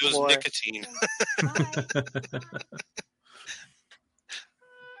it was before. nicotine.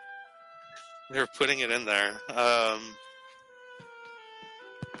 They were putting it in there.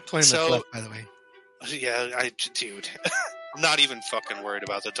 20 minutes left, by the way. Yeah, dude. I'm not even fucking worried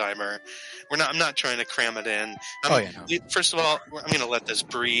about the timer. I'm not trying to cram it in. First of all, I'm going to let this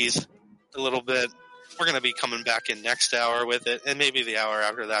breathe a little bit. We're going to be coming back in next hour with it, and maybe the hour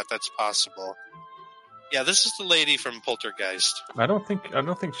after that. That's possible. Yeah, this is the lady from Poltergeist. I don't think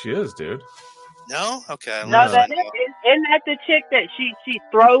she is, dude. No? Okay. No, isn't that the chick that she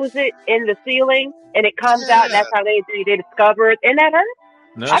throws it in the ceiling and it comes out, and that's how they discover it? Isn't that her?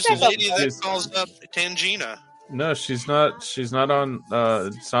 No, she's the lady that calls up Tangina. No, she's not. She's not on.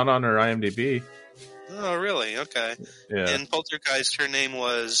 It's not on her IMDb. Oh, really? Okay. Yeah. In Poltergeist, her name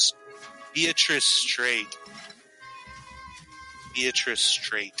was Beatrice Straight. Beatrice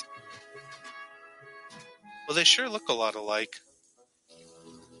Straight. Well, they sure look a lot alike.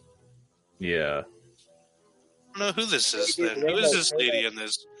 Yeah. I don't know who this is then. Who is this lady in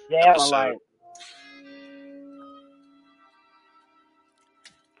this Yeah, episode?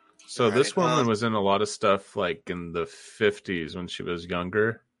 So this woman was in a lot of stuff like in the 50s when she was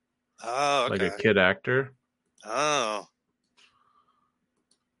younger. Oh, okay. Like a kid actor. Oh.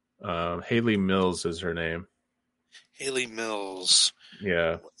 Haley Mills is her name. Haley Mills.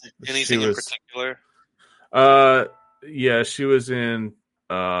 Yeah. Anything in particular? Yeah, she was in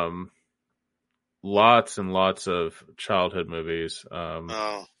lots and lots of childhood movies.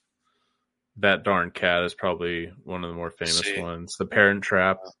 That Darn Cat is probably one of the more famous ones. The Parent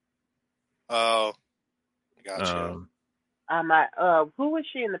Trap. Oh, gotcha. Who was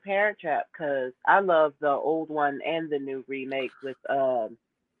she in The Parent Trap? Because I love the old one and the new remake with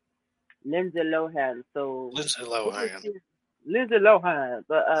Lindsay Lohan. So Lindsay Lohan.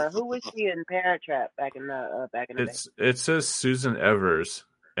 But who was she in Parent Trap back in the day? It says Susan Evers,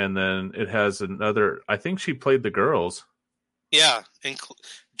 and then it has another. I think she played the girls. Yeah,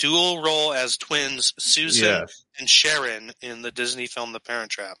 dual role as twins, Susan and Sharon in the Disney film The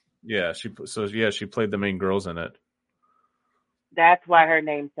Parent Trap. Yeah, she played the main girls in it. That's why her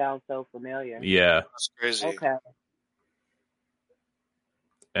name sounds so familiar. Yeah, that's crazy. Okay.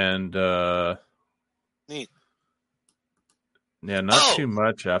 And neat. Yeah, not too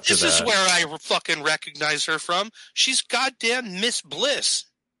much after that. This is where I fucking recognize her from. She's goddamn Miss Bliss.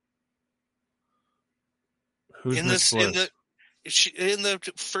 Who's Miss Bliss? In the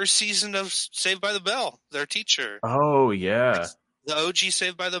first season of Saved by the Bell, their teacher. Oh yeah. The OG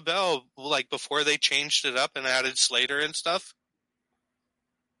Saved by the Bell, like before they changed it up and added Slater and stuff.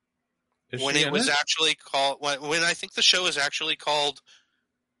 When it was actually called, when I think the show is actually called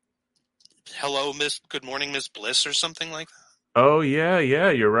Good Morning Miss Bliss or something like that. Oh yeah,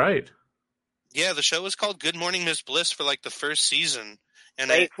 you're right. Yeah, the show was called Good Morning Miss Bliss for like the first season,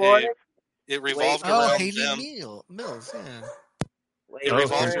 and it revolved around them. Mills, yeah. It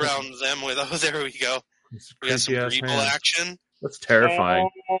revolved around them with there we go. We got some Greeble action. That's terrifying.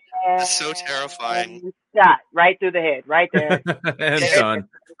 That's so terrifying. Shot right through the head, right there. And done.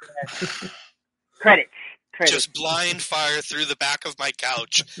 Credits. Just blind fire through the back of my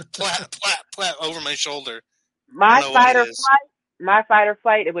couch. Plat, plat, plat over my shoulder. My fight or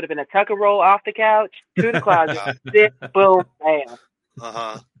flight, it would have been a tuck and roll off the couch to the closet. Sit, boom, bam.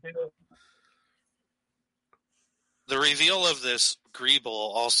 The reveal of this Greeble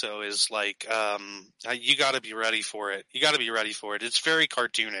also is like, you got to be ready for it. It's very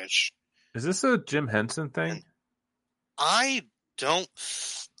cartoonish. Is this a Jim Henson thing? And I don't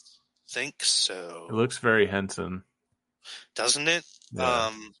think so. It looks very Henson, doesn't it?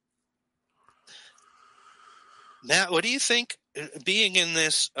 Yeah. Matt, what do you think? Being in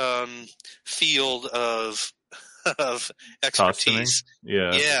this field of expertise, Costuming?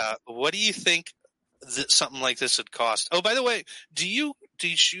 Yeah. what do you think that something like this would cost? Oh, by the way, do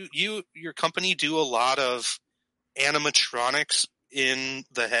your company do a lot of animatronics in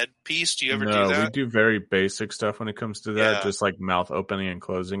the headpiece? Do you ever do that? No, we do very basic stuff when it comes to that, just like mouth opening and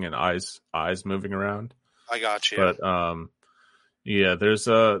closing and eyes moving around. I got you. But yeah, there's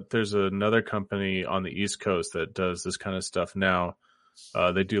another company on the East Coast that does this kind of stuff now.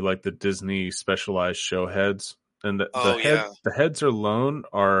 They do like the Disney specialized show heads, and the heads alone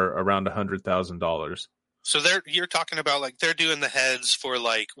are around $100,000. So you're talking about like they're doing the heads for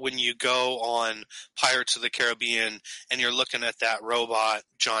like when you go on Pirates of the Caribbean and you're looking at that robot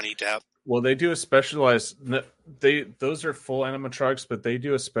Johnny Depp. Well, they do a specialized. Those are full animatronics, but they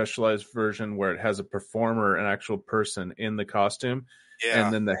do a specialized version where it has a performer, an actual person in the costume,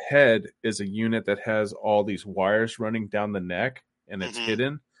 and then the head is a unit that has all these wires running down the neck, and it's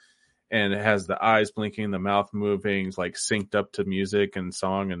hidden, and it has the eyes blinking, the mouth moving, like synced up to music and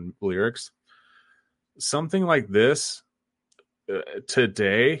song and lyrics. Something like this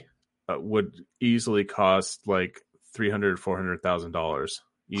today would easily cost like $300,000-$400,000.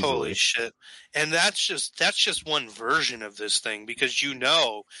 Easily. Holy shit. And that's just one version of this thing, because you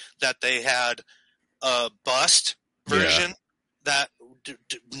know that they had a bust version that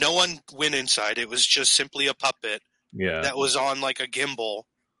no one went inside. It was just simply a puppet that was on like a gimbal,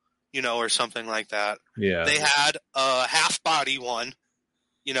 or something like that. Yeah. They had a half body one,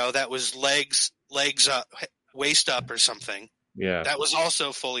 that was legs up, waist up or something. Yeah. That was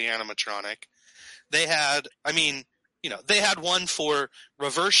also fully animatronic. They had, they had one for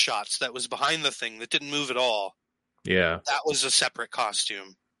reverse shots that was behind the thing that didn't move at all. Yeah. That was a separate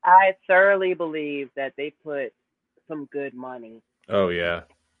costume. I thoroughly believe that they put some good money. Oh, yeah.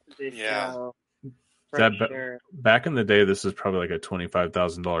 This yeah. show, sure. Back in the day, this is probably like a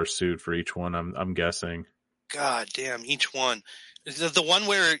 $25,000 suit for each one, I'm guessing. God damn, each one. The one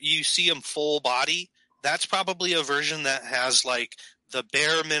where you see them full body, that's probably a version that has like the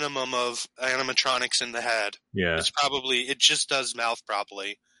bare minimum of animatronics in the head. Yeah. It just does mouth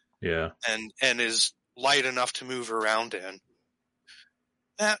properly. Yeah. And is light enough to move around in.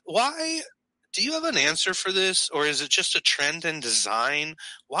 Matt, why do you have an answer for this, or is it just a trend in design?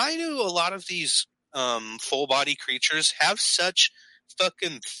 Why do a lot of these full body creatures have such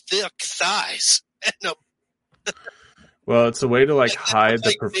fucking thick thighs? Well, it's a way to like hide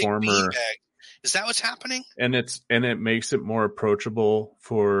the performer. Is that what's happening? And it makes it more approachable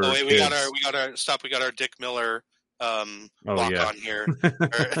for. Oh wait, we got our stop. We got our Dick Miller walk on here.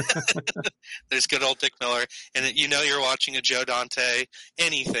 There's good old Dick Miller, and you're watching a Joe Dante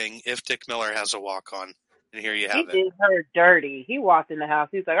anything if Dick Miller has a walk on, and here you have it. He did her dirty. He walked in the house.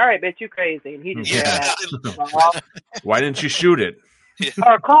 He was like, "All right, bitch, you crazy," and he just Why didn't you shoot it?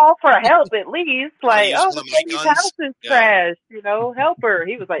 Or call for help at least. Like, the lady's house is trash. Help her.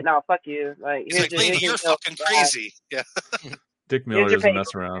 He was like, "No, fuck you." Like, he's like, "Lady, you're fucking crazy." Yeah. Dick Miller doesn't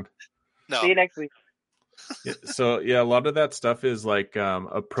mess around. No. See you next week. So a lot of that stuff is like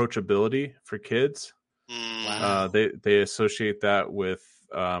approachability for kids. Wow. They associate that with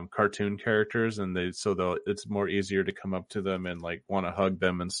cartoon characters, and it's more easier to come up to them and like want to hug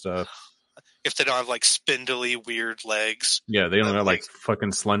them and stuff. If they don't have like spindly weird legs. Yeah, they don't have like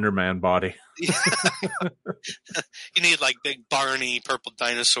fucking Slender Man body. You need like big Barney purple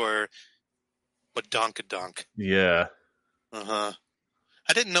dinosaur badonkadonk. Yeah. Uh-huh.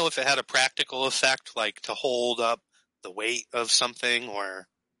 I didn't know if it had a practical effect, like to hold up the weight of something, or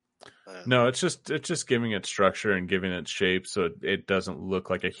no, it's just giving it structure and giving it shape so it doesn't look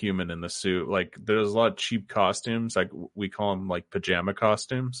like a human in the suit. Like there's a lot of cheap costumes, like we call them like pajama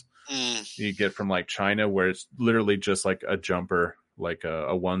costumes. You get from like China, where it's literally just like a jumper, like a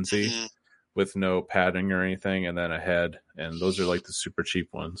onesie with no padding or anything, and then a head. And those are like the super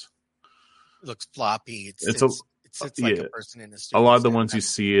cheap ones. It looks floppy. It's like a person in a suit. A lot of the ones you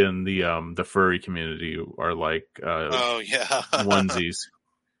see in the furry community are like onesies.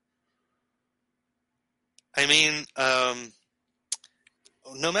 I mean,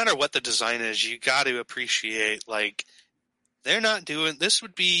 no matter what the design is, you got to appreciate like. They're not doing this.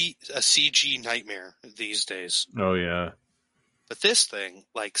 Would be a CG nightmare these days. Oh yeah, but this thing,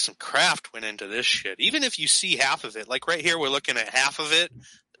 like some craft went into this shit. Even if you see half of it, like right here, we're looking at half of it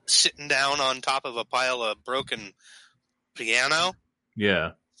sitting down on top of a pile of broken piano.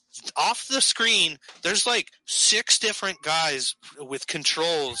 Yeah, off the screen, there's like 6 different guys with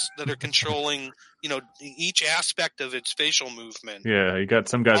controls that are controlling, each aspect of its facial movement. Yeah, you got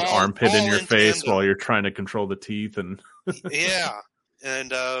some guy's armpit in your face while you're trying to control the teeth, and yeah,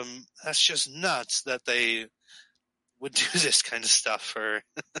 and that's just nuts that they would do this kind of stuff for.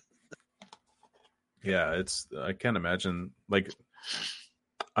 Yeah, I can't imagine. Like,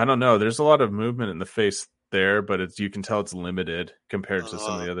 I don't know. There's a lot of movement in the face there, but you can tell it's limited compared to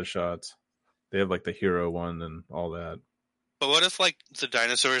some of the other shots. They have like the hero one and all that. But what if like the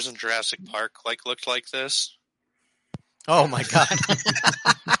dinosaurs in Jurassic Park looked like this? Oh my god!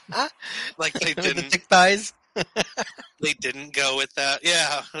 Like they With didn't the thick thighs. They didn't go with that.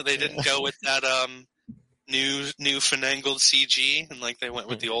 Yeah, they didn't go with that new finagled CG, and like they went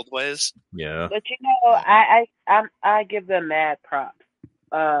with the old ways. Yeah. But I give them mad props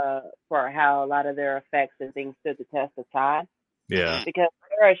for how a lot of their effects and things stood the test of time. Yeah. Because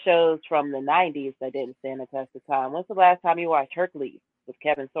there are shows from the 90s that didn't stand the test of time. When's the last time you watched Hercules with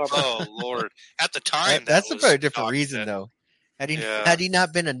Kevin Sorbo? Oh Lord! At the time, That's a very different reason, though. Had he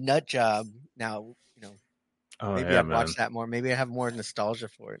not been a nut job, now maybe I'd watch that more. Maybe I have more nostalgia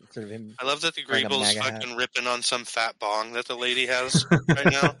for it instead of him. I love that the Greeble's fucking ripping on some fat bong that the lady has right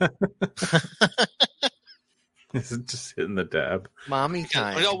now. Is it just hitting the dab? Mommy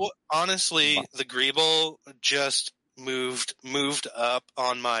time. Honestly, the Greeble just moved up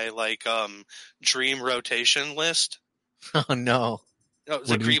on my dream rotation list. Oh no!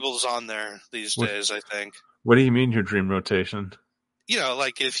 The Greeble's on there these days, I think. What do you mean your dream rotation?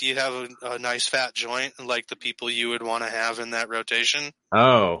 Like if you have a nice fat joint, like the people you would want to have in that rotation.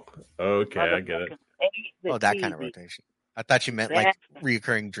 Oh, okay, I get it. Oh, that kind of rotation. I thought you meant like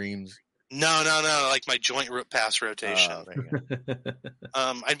reoccurring dreams. No, like my joint pass rotation. Oh, there you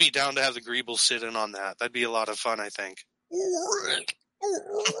go. I'd be down to have the Greeble sit in on that. That'd be a lot of fun, I think.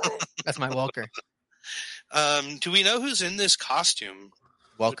 That's my Welker. Do we know who's in this costume?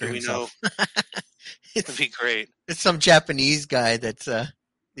 Welker himself. It'd be great. It's some Japanese guy that's the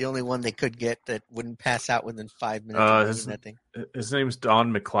only one they could get that wouldn't pass out within 5 minutes of using that thing. His name's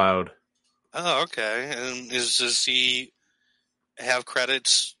Don McLeod. Oh, okay. And does he have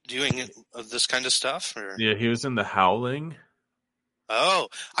credits doing this kind of stuff? Or? Yeah, he was in The Howling. Oh,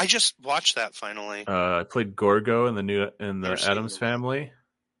 I just watched that finally. I played Gorgo in the Addams Family.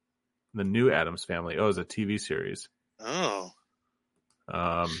 The new Addams Family. Oh, it was a TV series. Oh.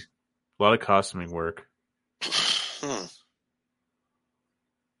 A lot of costuming work. Huh.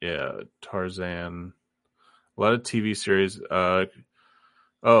 Yeah, Tarzan. A lot of TV series. In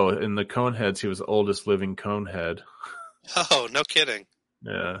the Coneheads, he was the oldest living Conehead. Oh, no kidding.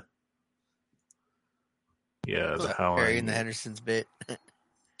 Yeah. Yeah, The Howling. Barry and the Hendersons bit.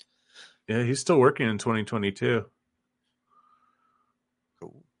 Yeah, he's still working in 2022.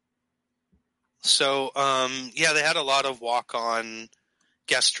 Cool. So, they had a lot of walk-on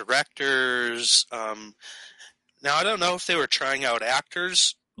guest directors. Now, I don't know if they were trying out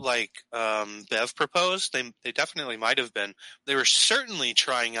actors like Bev proposed. They definitely might have been. They were certainly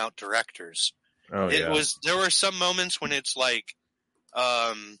trying out directors. Oh, yeah. There were some moments when it's like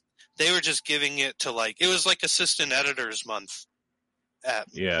they were just giving it to it was like assistant editors month at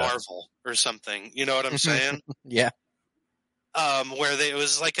Marvel or something. You know what I'm saying? Yeah. Where it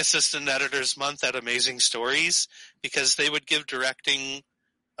was like assistant editors month at Amazing Stories, because they would give directing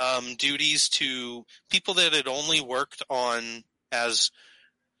duties to people that had only worked on as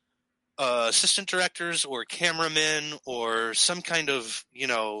assistant directors or cameramen or some kind of,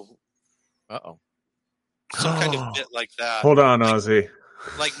 some kind of bit like that. Hold on, Ozzy.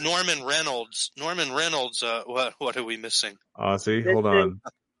 Like Norman Reynolds. What are we missing? Ozzy, hold on.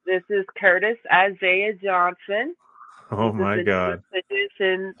 This is Curtis Isaiah Johnson. Oh my God. In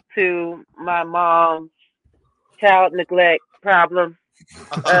addition to my mom's child neglect problem.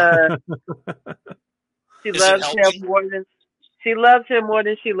 She loves him more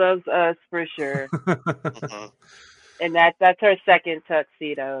than she loves us, for sure. And that's her second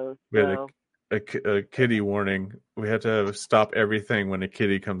tuxedo. So. A kitty warning. We have to stop everything when a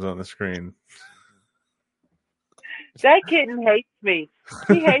kitty comes on the screen. That kitten hates me.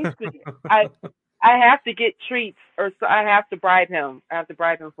 He hates me. I have to get treats, or so I have to bribe him. I have to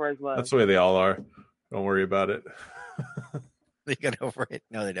bribe him for his love. That's the way they all are. Don't worry about it. They get over it.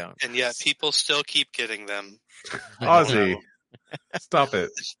 No, they don't. And yet people still keep getting them. Ozzy, stop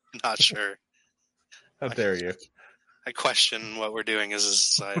it. Not sure. How dare you? I question what we're doing as a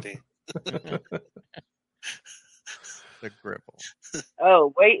society. The Gribble.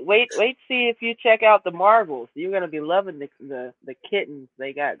 Oh, wait! See if you check out the Marvels. You're gonna be loving the kittens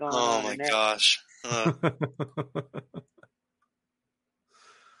they got going on. Oh my gosh!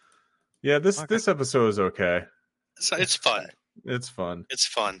 Yeah, this Okay. episode is okay. So it's fun. It's fun. It's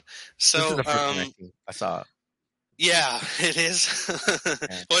fun. This is So, the first one I saw. yeah, it is.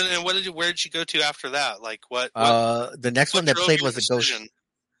 Yeah. Where did you go to after that? Like what The next one that drove played your was a ghost. decision?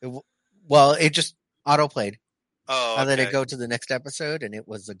 Well, it just auto played. Oh, I let it okay. go to the next episode, and it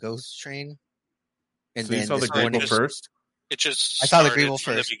was the ghost train. And So you then saw the this morning, Grable first? It just I saw the started Grable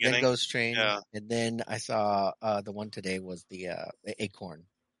from the first, then beginning. Ghost Train, Yeah. and then I saw the one today was the Acorn.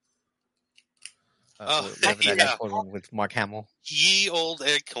 Whatever that yeah. Acorn one with Mark Hamill. Ye old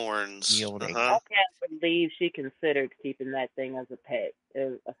acorns. Ye old I Uh-huh. can't believe she considered keeping that thing as a pet.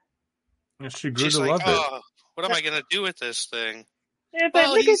 And she grew She's to like, love it. oh, what am I going to do with this thing? Yeah, but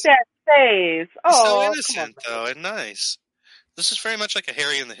Well, look he's- at that face. He's so Oh, innocent, though, and nice. This is very much like a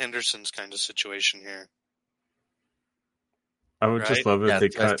Harry and the Hendersons kind of situation here. I would just Right? love if Yeah, they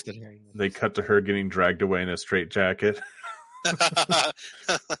that's what I cut said, Harry. they cut to her getting dragged away in a straitjacket.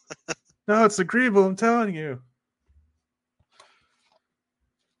 No, it's the Grable, I'm telling you.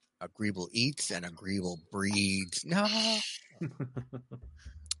 Agreeable eats and agreeable breeds. No.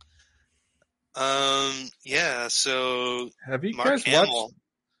 Yeah, so Have you Mark guys Hamill, watched?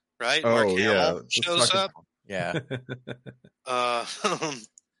 right? Oh, Mark yeah, Hamill let's shows talk up. Yeah. Let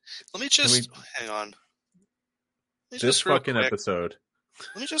me just hang on. Let me This just real fucking quick. episode.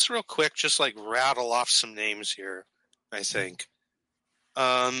 Let me just real quick, just like rattle off some names here. I think.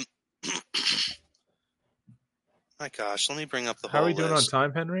 My gosh, let me bring up the How whole are we doing on list.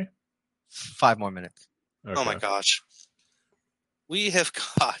 time, Henry? 5 more minutes. Okay. Oh my gosh, we have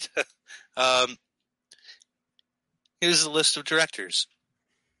got. Here's the list of directors: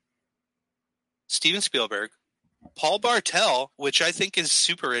 Steven Spielberg, Paul Bartel, which I think is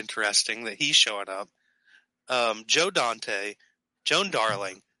super interesting that he's showing up. Joe Dante, Joan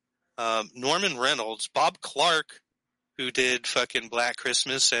Darling, Norman Reynolds, Bob Clark, who did fucking Black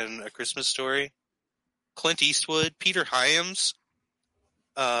Christmas and A Christmas Story, Clint Eastwood, Peter Hyams,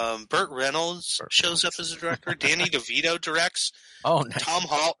 Burt Reynolds shows up as a director. Danny DeVito directs. Oh, nice. Tom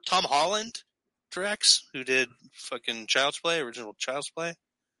Holland directs, who did fucking Child's Play, original Child's Play.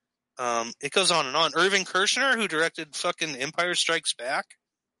 It goes on and on. Irving Kershner, who directed fucking Empire Strikes Back.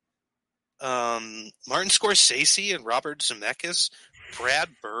 Martin Scorsese and Robert Zemeckis. Brad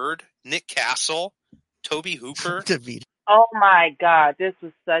Bird, Nick Castle, Toby Hooper. DeVito. Oh my God, this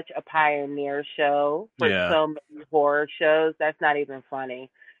was such a pioneer show for so many horror shows. That's not even funny.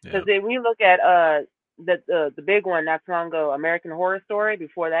 Because if we look at the big one not too long ago, American Horror Story,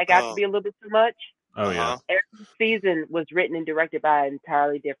 before that got to be a little bit too much. Oh yeah. Every season was written and directed by an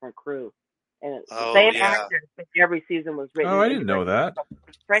entirely different crew. And the same actors, but every season was written. Oh, I didn't know that.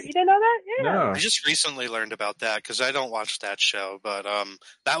 Right? You didn't know that? Yeah. No. I just recently learned about that because I don't watch that show, but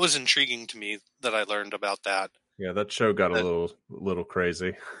that was intriguing to me that I learned about that. Yeah, that show got a little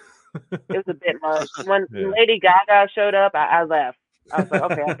crazy. It was a bit much. When Lady Gaga showed up, I left. I was like,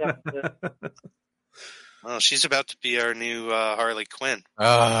 okay, I got it. Well, she's about to be our new Harley Quinn.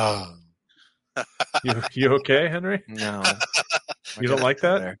 Oh. You okay, Henry? No. You don't like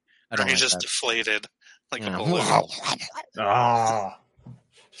that? I don't He's like just that. deflated like a balloon. Ah.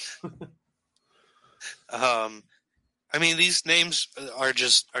 I mean, these names are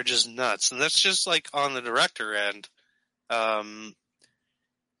just nuts, and that's just like on the director end, and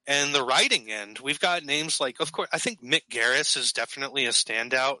the writing end. We've got names like, of course, I think Mick Garris is definitely a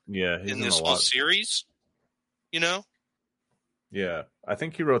standout. Yeah, he's in in this a whole lot. series. You know, Yeah, I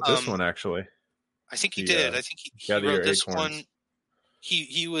think he wrote this one actually. I think he did. I think he wrote this one.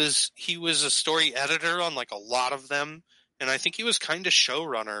 He was a story editor on like a lot of them, and I think he was kind of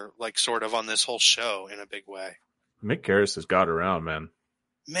showrunner, like sort of on this whole show in a big way. Mick Garris has got around, man.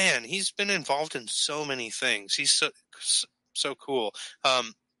 Man, he's been involved in so many things. He's so cool.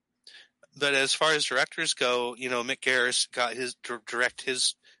 But as far as directors go, you know, Mick Garris got his direct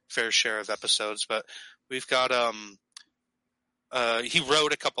his fair share of episodes, but we've got he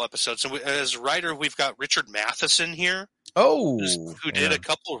wrote a couple episodes, and as a writer, we've got Richard Matheson here. Oh, who did a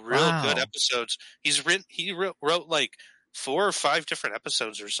couple real good episodes. He wrote like 4 or 5 different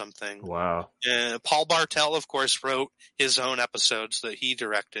episodes or something. Wow. Paul Bartel, of course, wrote his own episodes that he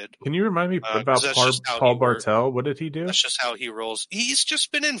directed. Can you remind me about Paul Bartel? What did he do? That's just how he rolls. He's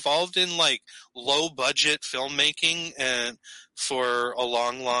just been involved in like low budget filmmaking and for a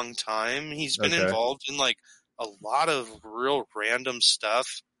long, long time. He's been involved in like a lot of real random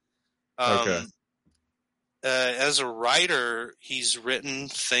stuff. As a writer, he's written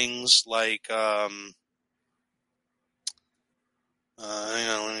things like hang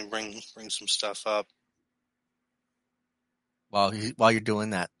on, let me bring some stuff up. While you're doing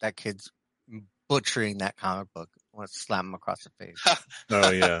that kid's butchering that comic book. I want to slam him across the face.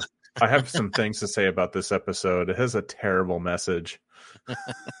 Oh yeah. I have some things to say about this episode. It has a terrible message.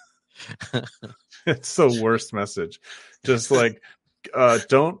 It's the worst message. Just like,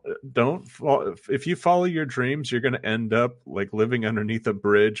 don't if you follow your dreams, you're going to end up like living underneath a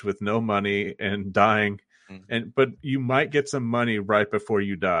bridge with no money and dying. But you might get some money right before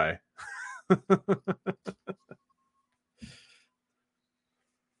you die.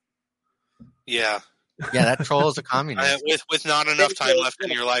 Yeah. Yeah, that troll is a communist. With not enough time left in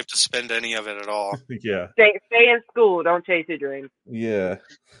your life to spend any of it at all. Yeah. Stay in school. Don't chase your dreams. Yeah.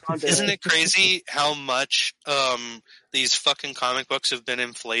 Isn't it crazy how much these fucking comic books have been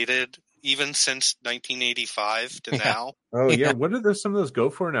inflated even since 1985 to now? Oh yeah. What do some of those go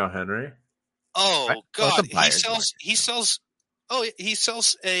for now, Henry? Oh God, he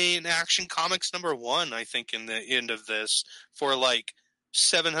sells an Action Comics #1, I think, in the end of this for like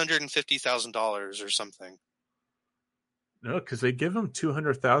 $750,000 or something. No, because they give them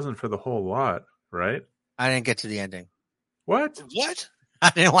 $200,000 for the whole lot, right? I didn't get to the ending. What?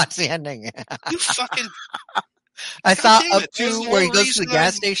 I didn't watch the ending. You fucking. I thought up to where he goes to the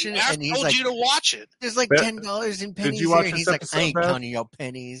gas station and he's like, you to watch it. There's like $10 in pennies here. And he's like, I ain't counting your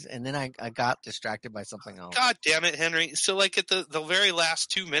pennies. And then I got distracted by something else. God damn it, Henry. So like at the very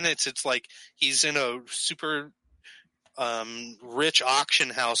last 2 minutes, it's like he's in a super rich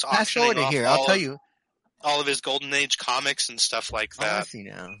auction house. Fast forward to here. I'll tell you. All of his Golden Age comics and stuff like that. I see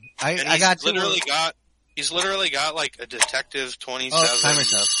now. He's literally got like a Detective 27. Oh,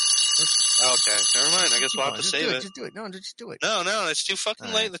 timer's up. Okay, never mind. I guess we'll have to save it. Just do it. No, just do it. No, it's too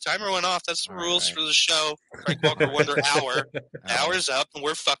fucking late. The timer went off. That's the rules for the show. Frank Welker Wonder Hour. Hour's up, and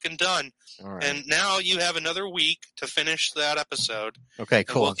we're fucking done. Right. And now you have another week to finish that episode. Okay,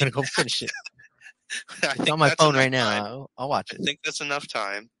 cool. I'm gonna go finish it. It's on my phone right now. I'll watch it. I think that's enough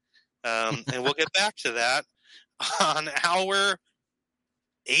time. And we'll get back to that on hour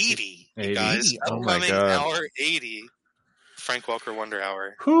 80, you guys. Upcoming hour 80. Frank Welker Wonder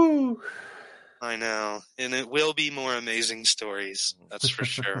Hour. Whew. I know. And it will be more amazing stories. That's for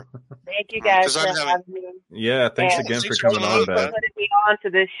sure. Thank you guys for having me. Yeah, thanks again for coming on, Beth. Putting me on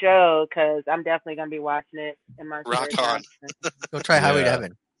to this show because I'm definitely going to be watching it in my Rock on. Go try Highway to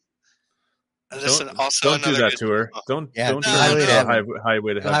Heaven. Don't do that to her. Don't do Highway to Heaven.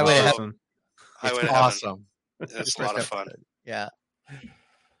 Highway to Heaven. Highway to awesome. It's a lot of fun. Yeah.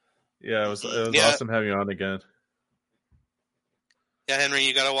 Yeah, it was awesome having you on again. Yeah, Henry,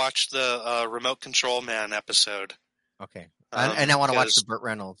 you got to watch the Remote Control Man episode. Okay. And I want to watch the Burt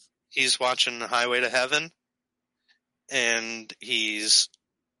Reynolds. He's watching Highway to Heaven, and he's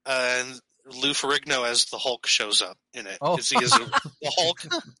Lou Ferrigno as the Hulk shows up in it. Oh. He is the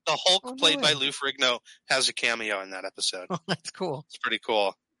Hulk played by Lou Ferrigno has a cameo in that episode. Oh, that's cool. It's pretty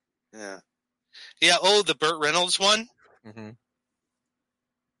cool. Yeah. Yeah. Oh, the Burt Reynolds one. Mm-hmm.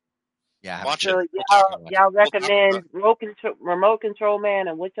 Yeah. Watch it. Y'all recommend Remote Control Man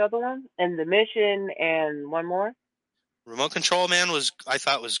and which other one? And The Mission and one more. Remote Control Man I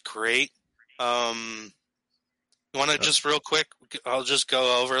thought was great. You want to just real quick? I'll just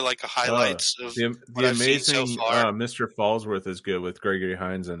go over like a highlights of the amazing so far. Mr. Fallsworth is good with Gregory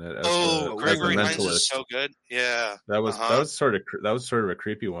Hines in it. Gregory Hines is so good. Yeah, that was sort of a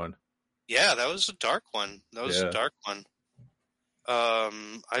creepy one. Yeah, that was a dark one.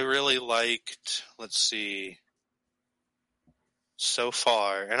 I really liked. Let's see. So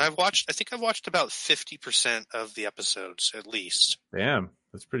far, and I think I've watched about 50% of the episodes at least. Damn,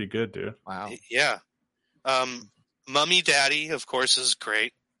 that's pretty good, dude. Wow. Yeah. Mummy Daddy, of course, is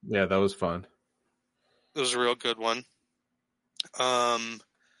great. Yeah, that was fun. It was a real good one.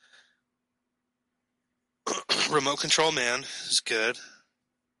 Remote Control Man is good.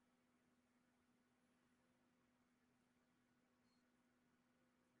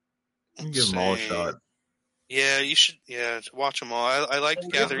 Give them all a shot. Yeah, you should. Yeah, watch them all. I like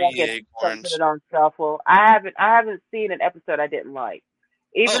Gather Ye Acorns. Put it on shuffle. I haven't seen an episode I didn't like.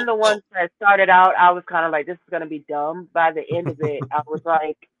 Even the ones that started out, I was kind of like, this is going to be dumb. By the end of it, I was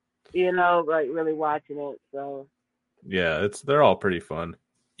like, really watching it. So yeah, they're all pretty fun.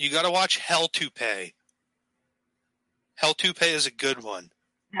 You got to watch Hell to Pay. Hell to Pay is a good one.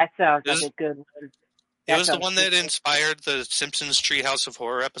 That sounds like a good one. It was the one that inspired the Simpsons Treehouse of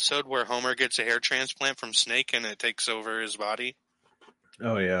Horror episode where Homer gets a hair transplant from Snake and it takes over his body.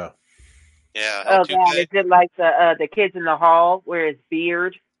 Oh yeah. Yeah. Oh God! Is it like the Kids in the Hall where his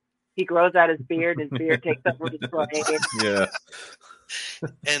beard? He grows out his beard. His beard takes over his brain. Yeah.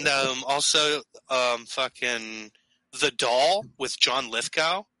 And also fucking The Doll with John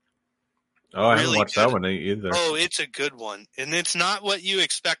Lithgow. Oh, I haven't watched that one either. Oh, it's a good one, and it's not what you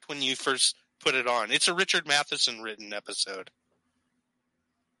expect when you first put it on. It's a Richard Matheson written episode.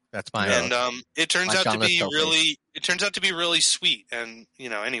 That's my And it turns my out to John be Lithgow face. really sweet. And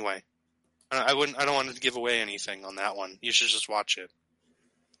anyway, I don't want to give away anything on that one. You should just watch it.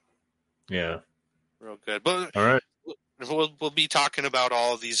 Yeah. Real good. But All right. we'll be talking about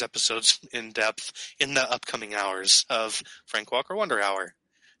all of these episodes in depth in the upcoming hours of Frank Welker Wonder Hour.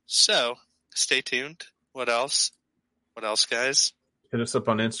 So stay tuned. What else? What else, guys? Hit us up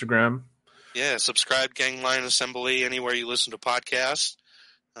on Instagram. Yeah, subscribe, Gangline Assembly, anywhere you listen to podcasts.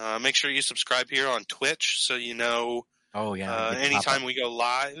 Make sure you subscribe here on Twitch so you know anytime we go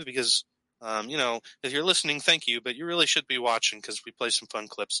live because, if you're listening, thank you, but you really should be watching because we play some fun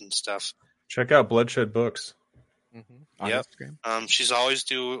clips and stuff. Check out Bloodshed Books. On Instagram. She's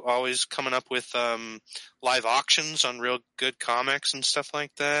always coming up with live auctions on real good comics and stuff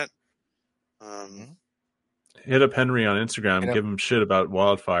like that. Hit up Henry on Instagram. Give him shit about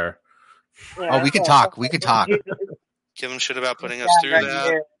Wildfire. Oh, we can talk. We can talk. Give him shit about putting us through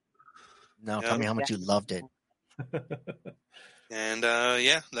that. No, tell me how much you loved it. And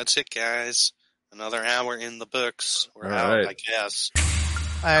that's it, guys. Another hour in the books. We're All out, right. I guess.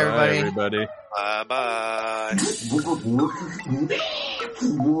 Bye, everybody. Bye, everybody. Bye-bye.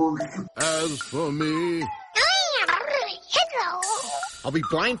 As for me, Hello. I'll be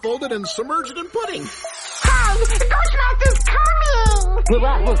blindfolded and submerged in pudding. Hey, Ghostmaster's is coming.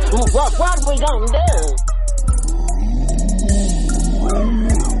 What we gonna do?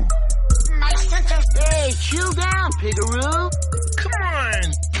 My sisters. Hey, chill down, Piggaroo. Come on!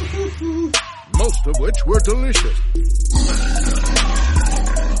 Most of which were delicious.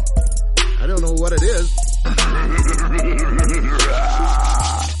 I don't know what it is.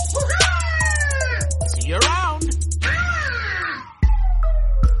 See you around.